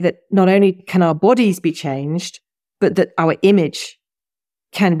idea that not only can our bodies be changed, but that our image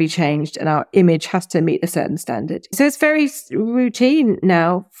can be changed and our image has to meet a certain standard. So it's very routine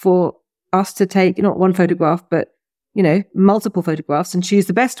now for us to take not one photograph, but, multiple photographs and choose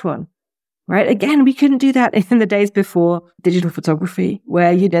the best one. Right? Again, we couldn't do that in the days before digital photography,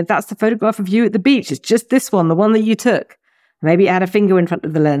 where, that's the photograph of you at the beach. It's just this one, the one that you took. Maybe it had a finger in front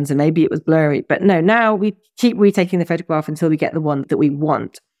of the lens and maybe it was blurry. But no, now we keep retaking the photograph until we get the one that we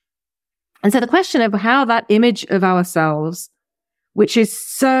want. And so the question of how that image of ourselves, which is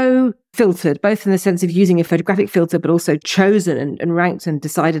so filtered, both in the sense of using a photographic filter, but also chosen and ranked and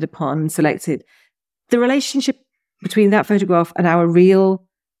decided upon and selected, the relationship between that photograph and our real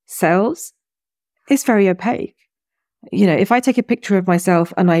selves is very opaque. If I take a picture of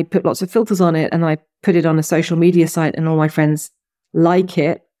myself and I put lots of filters on it and I put it on a social media site and all my friends like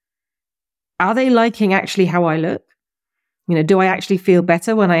it, are they liking actually how I look? Do I actually feel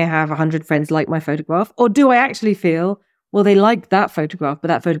better when I have 100 friends like my photograph? Or do I actually feel, well, they liked that photograph, but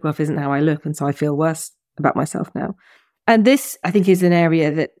that photograph isn't how I look, and so I feel worse about myself now? And this, I think, is an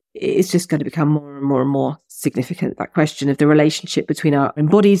area that is just going to become more and more and more significant, that question of the relationship between our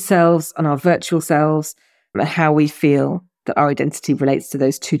embodied selves and our virtual selves, and how we feel that our identity relates to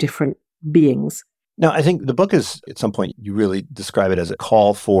those two different beings. Now, I think the book is, at some point, you really describe it as a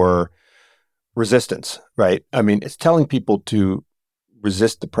call for resistance, right? I mean, it's telling people to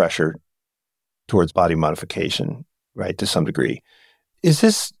resist the pressure towards body modification, right, to some degree. Is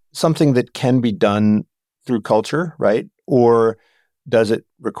this something that can be done through culture, right? Or does it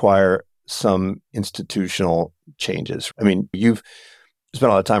require some institutional changes? I mean, you've spent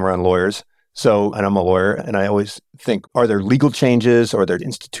a lot of time around lawyers, and I'm a lawyer, and I always think, are there legal changes? Are there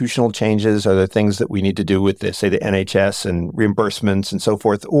institutional changes? Are there things that we need to do with, the NHS and reimbursements and so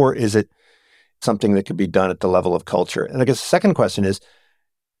forth? Or is it something that could be done at the level of culture? And I guess the second question is,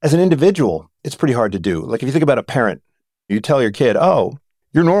 as an individual, it's pretty hard to do. Like if you think about a parent, you tell your kid, oh,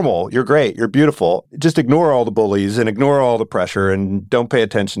 you're normal, you're great, you're beautiful. Just ignore all the bullies and ignore all the pressure and don't pay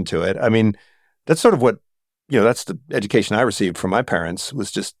attention to it. I mean, that's sort of what, that's the education I received from my parents,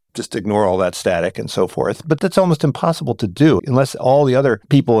 was just ignore all that static and so forth. But that's almost impossible to do unless all the other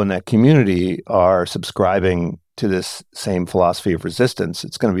people in that community are subscribing to this same philosophy of resistance.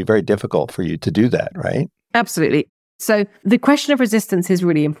 It's going to be very difficult for you to do that, right? Absolutely. So the question of resistance is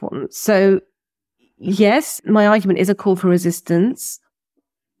really important. So yes, my argument is a call for resistance.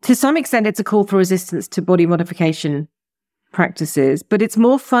 To some extent, it's a call for resistance to body modification practices, but it's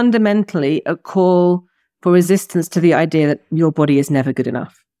more fundamentally a call for resistance to the idea that your body is never good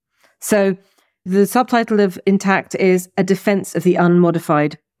enough. So the subtitle of Intact is A Defense of the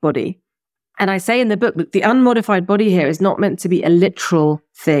Unmodified Body. And I say in the book, look, the unmodified body here is not meant to be a literal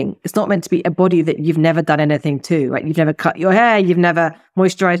thing. It's not meant to be a body that you've never done anything to, right? You've never cut your hair, you've never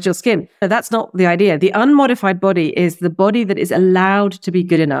moisturized your skin. No, that's not the idea. The unmodified body is the body that is allowed to be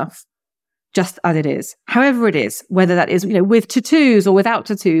good enough, just as it is, however it is, whether that is, with tattoos or without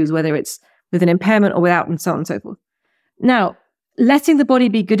tattoos, whether it's with an impairment or without, and so on and so forth. Now, letting the body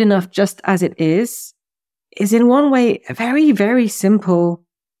be good enough just as it is in one way a very, very simple,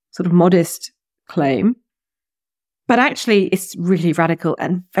 sort of modest claim. But actually, it's really radical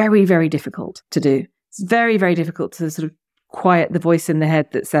and very, very difficult to do. It's very, very difficult to sort of quiet the voice in the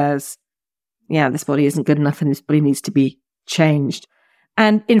head that says, yeah, this body isn't good enough and this body needs to be changed.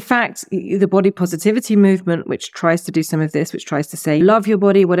 And in fact, the body positivity movement, which tries to do some of this, which tries to say, love your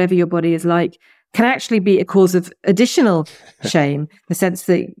body, whatever your body is like, can actually be a cause of additional shame. The sense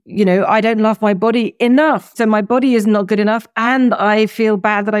that, I don't love my body enough. So my body is not good enough and I feel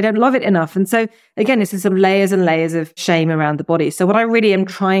bad that I don't love it enough. And so again, this is some layers and layers of shame around the body. So what I really am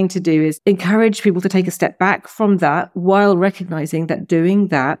trying to do is encourage people to take a step back from that while recognizing that doing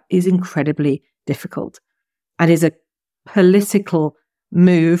that is incredibly difficult and is a political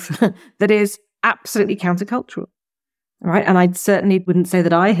move that is absolutely countercultural. Right. And I certainly wouldn't say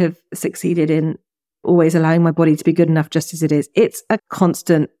that I have succeeded in always allowing my body to be good enough just as it is. It's a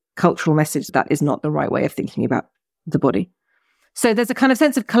constant cultural message that is not the right way of thinking about the body. So there's a kind of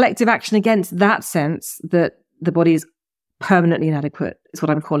sense of collective action against that sense that the body is permanently inadequate is what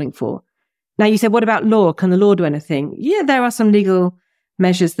I'm calling for. Now, you said, what about law? Can the law do anything? Yeah, there are some legal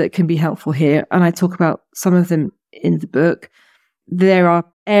measures that can be helpful here, and I talk about some of them in the book. There are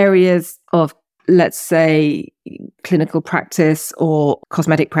areas of, let's say, clinical practice or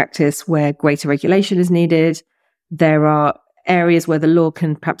cosmetic practice where greater regulation is needed. There are areas where the law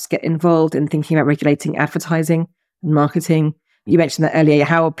can perhaps get involved in thinking about regulating advertising and marketing. You mentioned that earlier,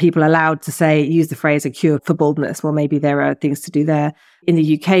 how are people allowed to use the phrase a cure for baldness? Well, maybe there are things to do there. In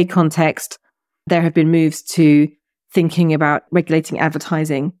the UK context, there have been moves to thinking about regulating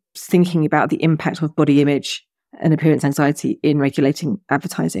advertising, thinking about the impact of body image and appearance anxiety in regulating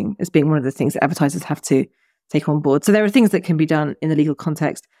advertising as being one of the things that advertisers have to take on board. So there are things that can be done in the legal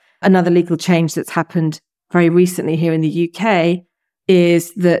context. Another legal change that's happened very recently here in the UK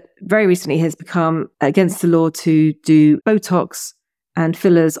is that very recently has become against the law to do Botox and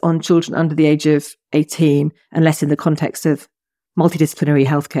fillers on children under the age of 18, unless in the context of multidisciplinary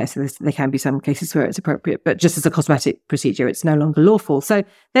healthcare. So there can be some cases where it's appropriate, but just as a cosmetic procedure, it's no longer lawful. So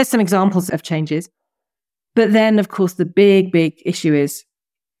there's some examples of changes. But then, of course, the big issue is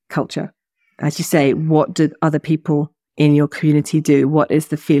culture. As you say, what do other people in your community do? What is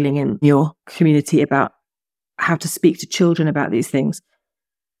the feeling in your community about how to speak to children about these things?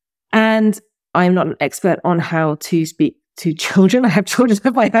 And I'm not an expert on how to speak to children. I have children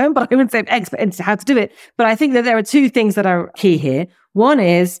of my own, but I wouldn't say I'm expert in how to do it. But I think that there are two things that are key here. One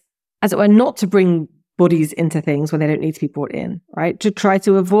is, as it were, not to bring bodies into things when they don't need to be brought in, right? To try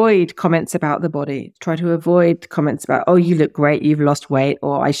to avoid comments about the body, try to avoid comments about, oh, you look great, you've lost weight,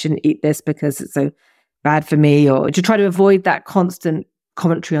 or I shouldn't eat this because it's so bad for me, or to try to avoid that constant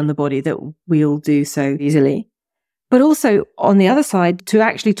commentary on the body that we all do so easily. But also, on the other side, to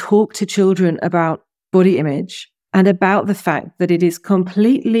actually talk to children about body image and about the fact that it is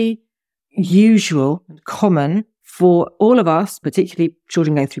completely usual and common for all of us, particularly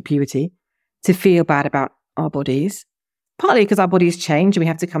children going through puberty, to feel bad about our bodies, partly because our bodies change and we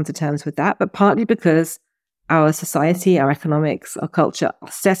have to come to terms with that, but partly because our society, our economics, our culture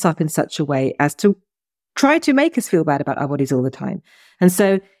are set up in such a way as to try to make us feel bad about our bodies all the time. And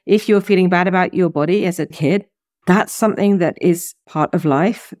so if you're feeling bad about your body as a kid, that's something that is part of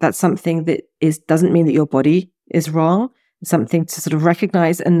life. That's something that doesn't mean that your body is wrong. It's something to sort of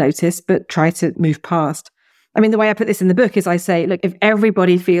recognize and notice, but try to move past. I mean, the way I put this in the book is I say, look, if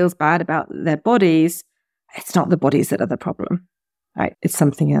everybody feels bad about their bodies, it's not the bodies that are the problem, right? It's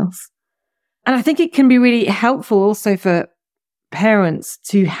something else. And I think it can be really helpful also for parents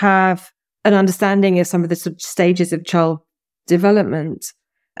to have an understanding of some of the sort of stages of child development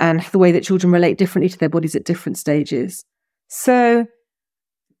and the way that children relate differently to their bodies at different stages. So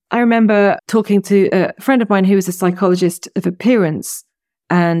I remember talking to a friend of mine who was a psychologist of appearance,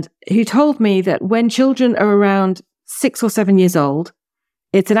 and who told me that when children are around 6 or 7 years old,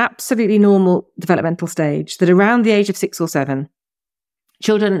 it's an absolutely normal developmental stage, that around the age of 6 or 7,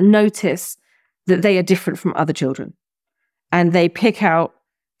 children notice that they are different from other children. And they pick out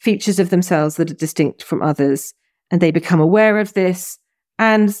features of themselves that are distinct from others, and they become aware of this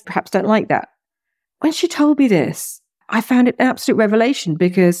and perhaps don't like that. When she told me this, I found it an absolute revelation,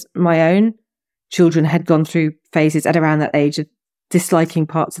 because my own children had gone through phases at around that age of disliking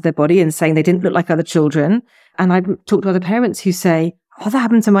parts of their body and saying they didn't look like other children. And I've talked to other parents who say, oh, that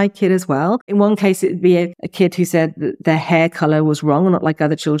happened to my kid as well. In one case, it would be a kid who said that their hair color was wrong, not like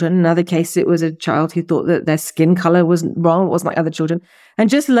other children. In another case, it was a child who thought that their skin color wasn't wrong, wasn't like other children. And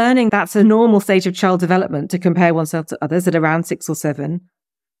just learning that's a normal stage of child development, to compare oneself to others at around 6 or 7,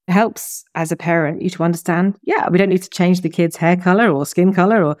 helps as a parent you to understand, yeah, we don't need to change the kid's hair color or skin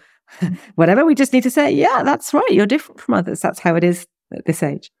color or whatever. We just need to say, yeah, that's right, you're different from others. That's how it is at this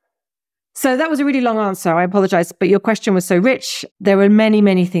age. So that was a really long answer. I apologize, but your question was so rich. There are many,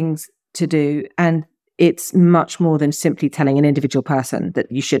 many things to do. And it's much more than simply telling an individual person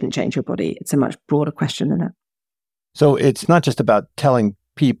that you shouldn't change your body. It's a much broader question than that. So it's not just about telling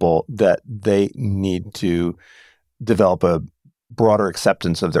people that they need to develop a broader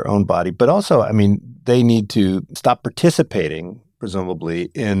acceptance of their own body, but also, I mean, they need to stop participating, presumably,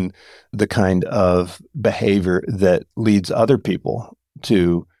 in the kind of behavior that leads other people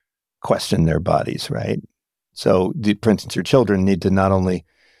to question their bodies, right? So, for instance, your children need to not only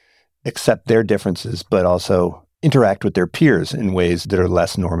accept their differences, but also interact with their peers in ways that are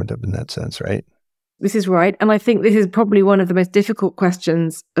less normative in that sense, right? This is right. And I think this is probably one of the most difficult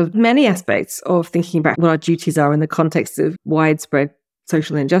questions of many aspects of thinking about what our duties are in the context of widespread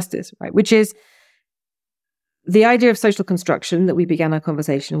social injustice, right? Which is the idea of social construction that we began our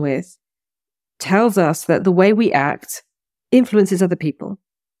conversation with tells us that the way we act influences other people,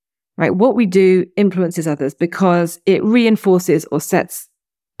 right? What we do influences others because it reinforces or sets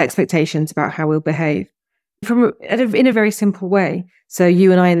expectations about how we'll behave in a very simple way. So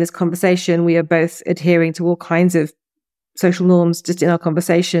you and I in this conversation, we are both adhering to all kinds of social norms just in our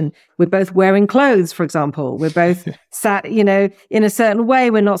conversation. We're both wearing clothes, for example. We're both sat, in a certain way.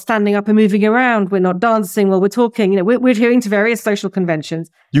 We're not standing up and moving around. We're not dancing while we're talking. We're adhering to various social conventions.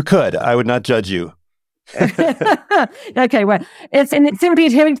 You could. I would not judge you. Okay, well, it's simply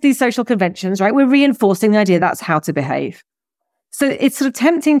adhering to these social conventions, right? We're reinforcing the idea that's how to behave. So it's sort of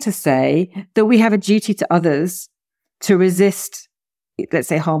tempting to say that we have a duty to others to resist, let's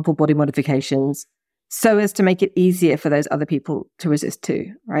say, harmful body modifications, so as to make it easier for those other people to resist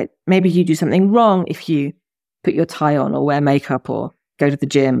too, right? Maybe you do something wrong if you put your tie on or wear makeup or go to the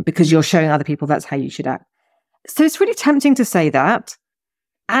gym because you're showing other people that's how you should act. So it's really tempting to say that.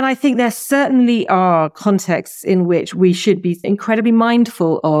 And I think there certainly are contexts in which we should be incredibly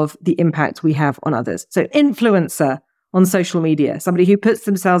mindful of the impact we have on others. So influencer on social media, somebody who puts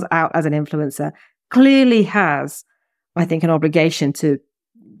themselves out as an influencer clearly has, I think, an obligation to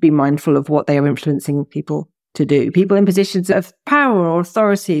be mindful of what they are influencing people to do. People in positions of power or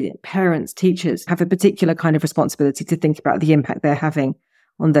authority, parents, teachers, have a particular kind of responsibility to think about the impact they're having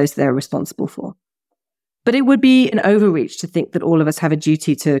on those they're responsible for. But it would be an overreach to think that all of us have a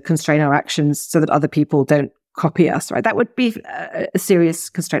duty to constrain our actions so that other people don't copy us, right? That would be a serious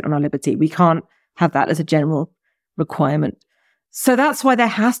constraint on our liberty. We can't have that as a general requirement. So that's why there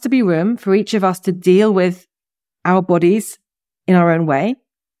has to be room for each of us to deal with our bodies in our own way,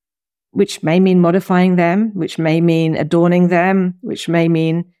 which may mean modifying them, which may mean adorning them, which may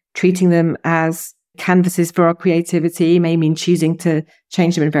mean treating them as canvases for our creativity, may mean choosing to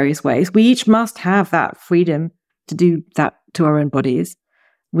change them in various ways. We each must have that freedom to do that to our own bodies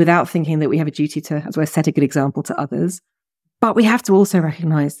without thinking that we have a duty to, as well, set a good example to others. But we have to also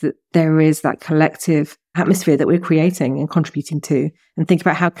recognize that there is that collective atmosphere that we're creating and contributing to, and think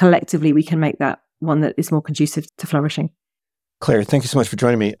about how collectively we can make that one that is more conducive to flourishing. Claire, thank you so much for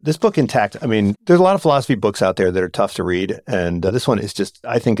joining me. This book, Intact, I mean, there's a lot of philosophy books out there that are tough to read. And this one is just,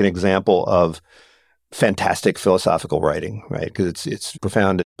 I think, an example of fantastic philosophical writing, right? Because it's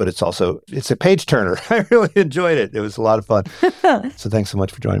profound, but it's a page turner. I really enjoyed it. It was a lot of fun. So thanks so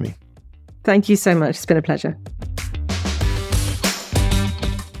much for joining me. Thank you so much. It's been a pleasure.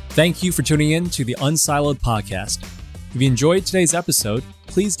 Thank you for tuning in to the Unsiloed podcast. If you enjoyed today's episode,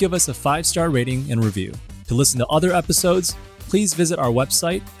 please give us a 5-star rating and review. To listen to other episodes, please visit our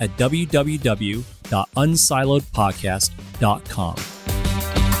website at www.unsiloedpodcast.com.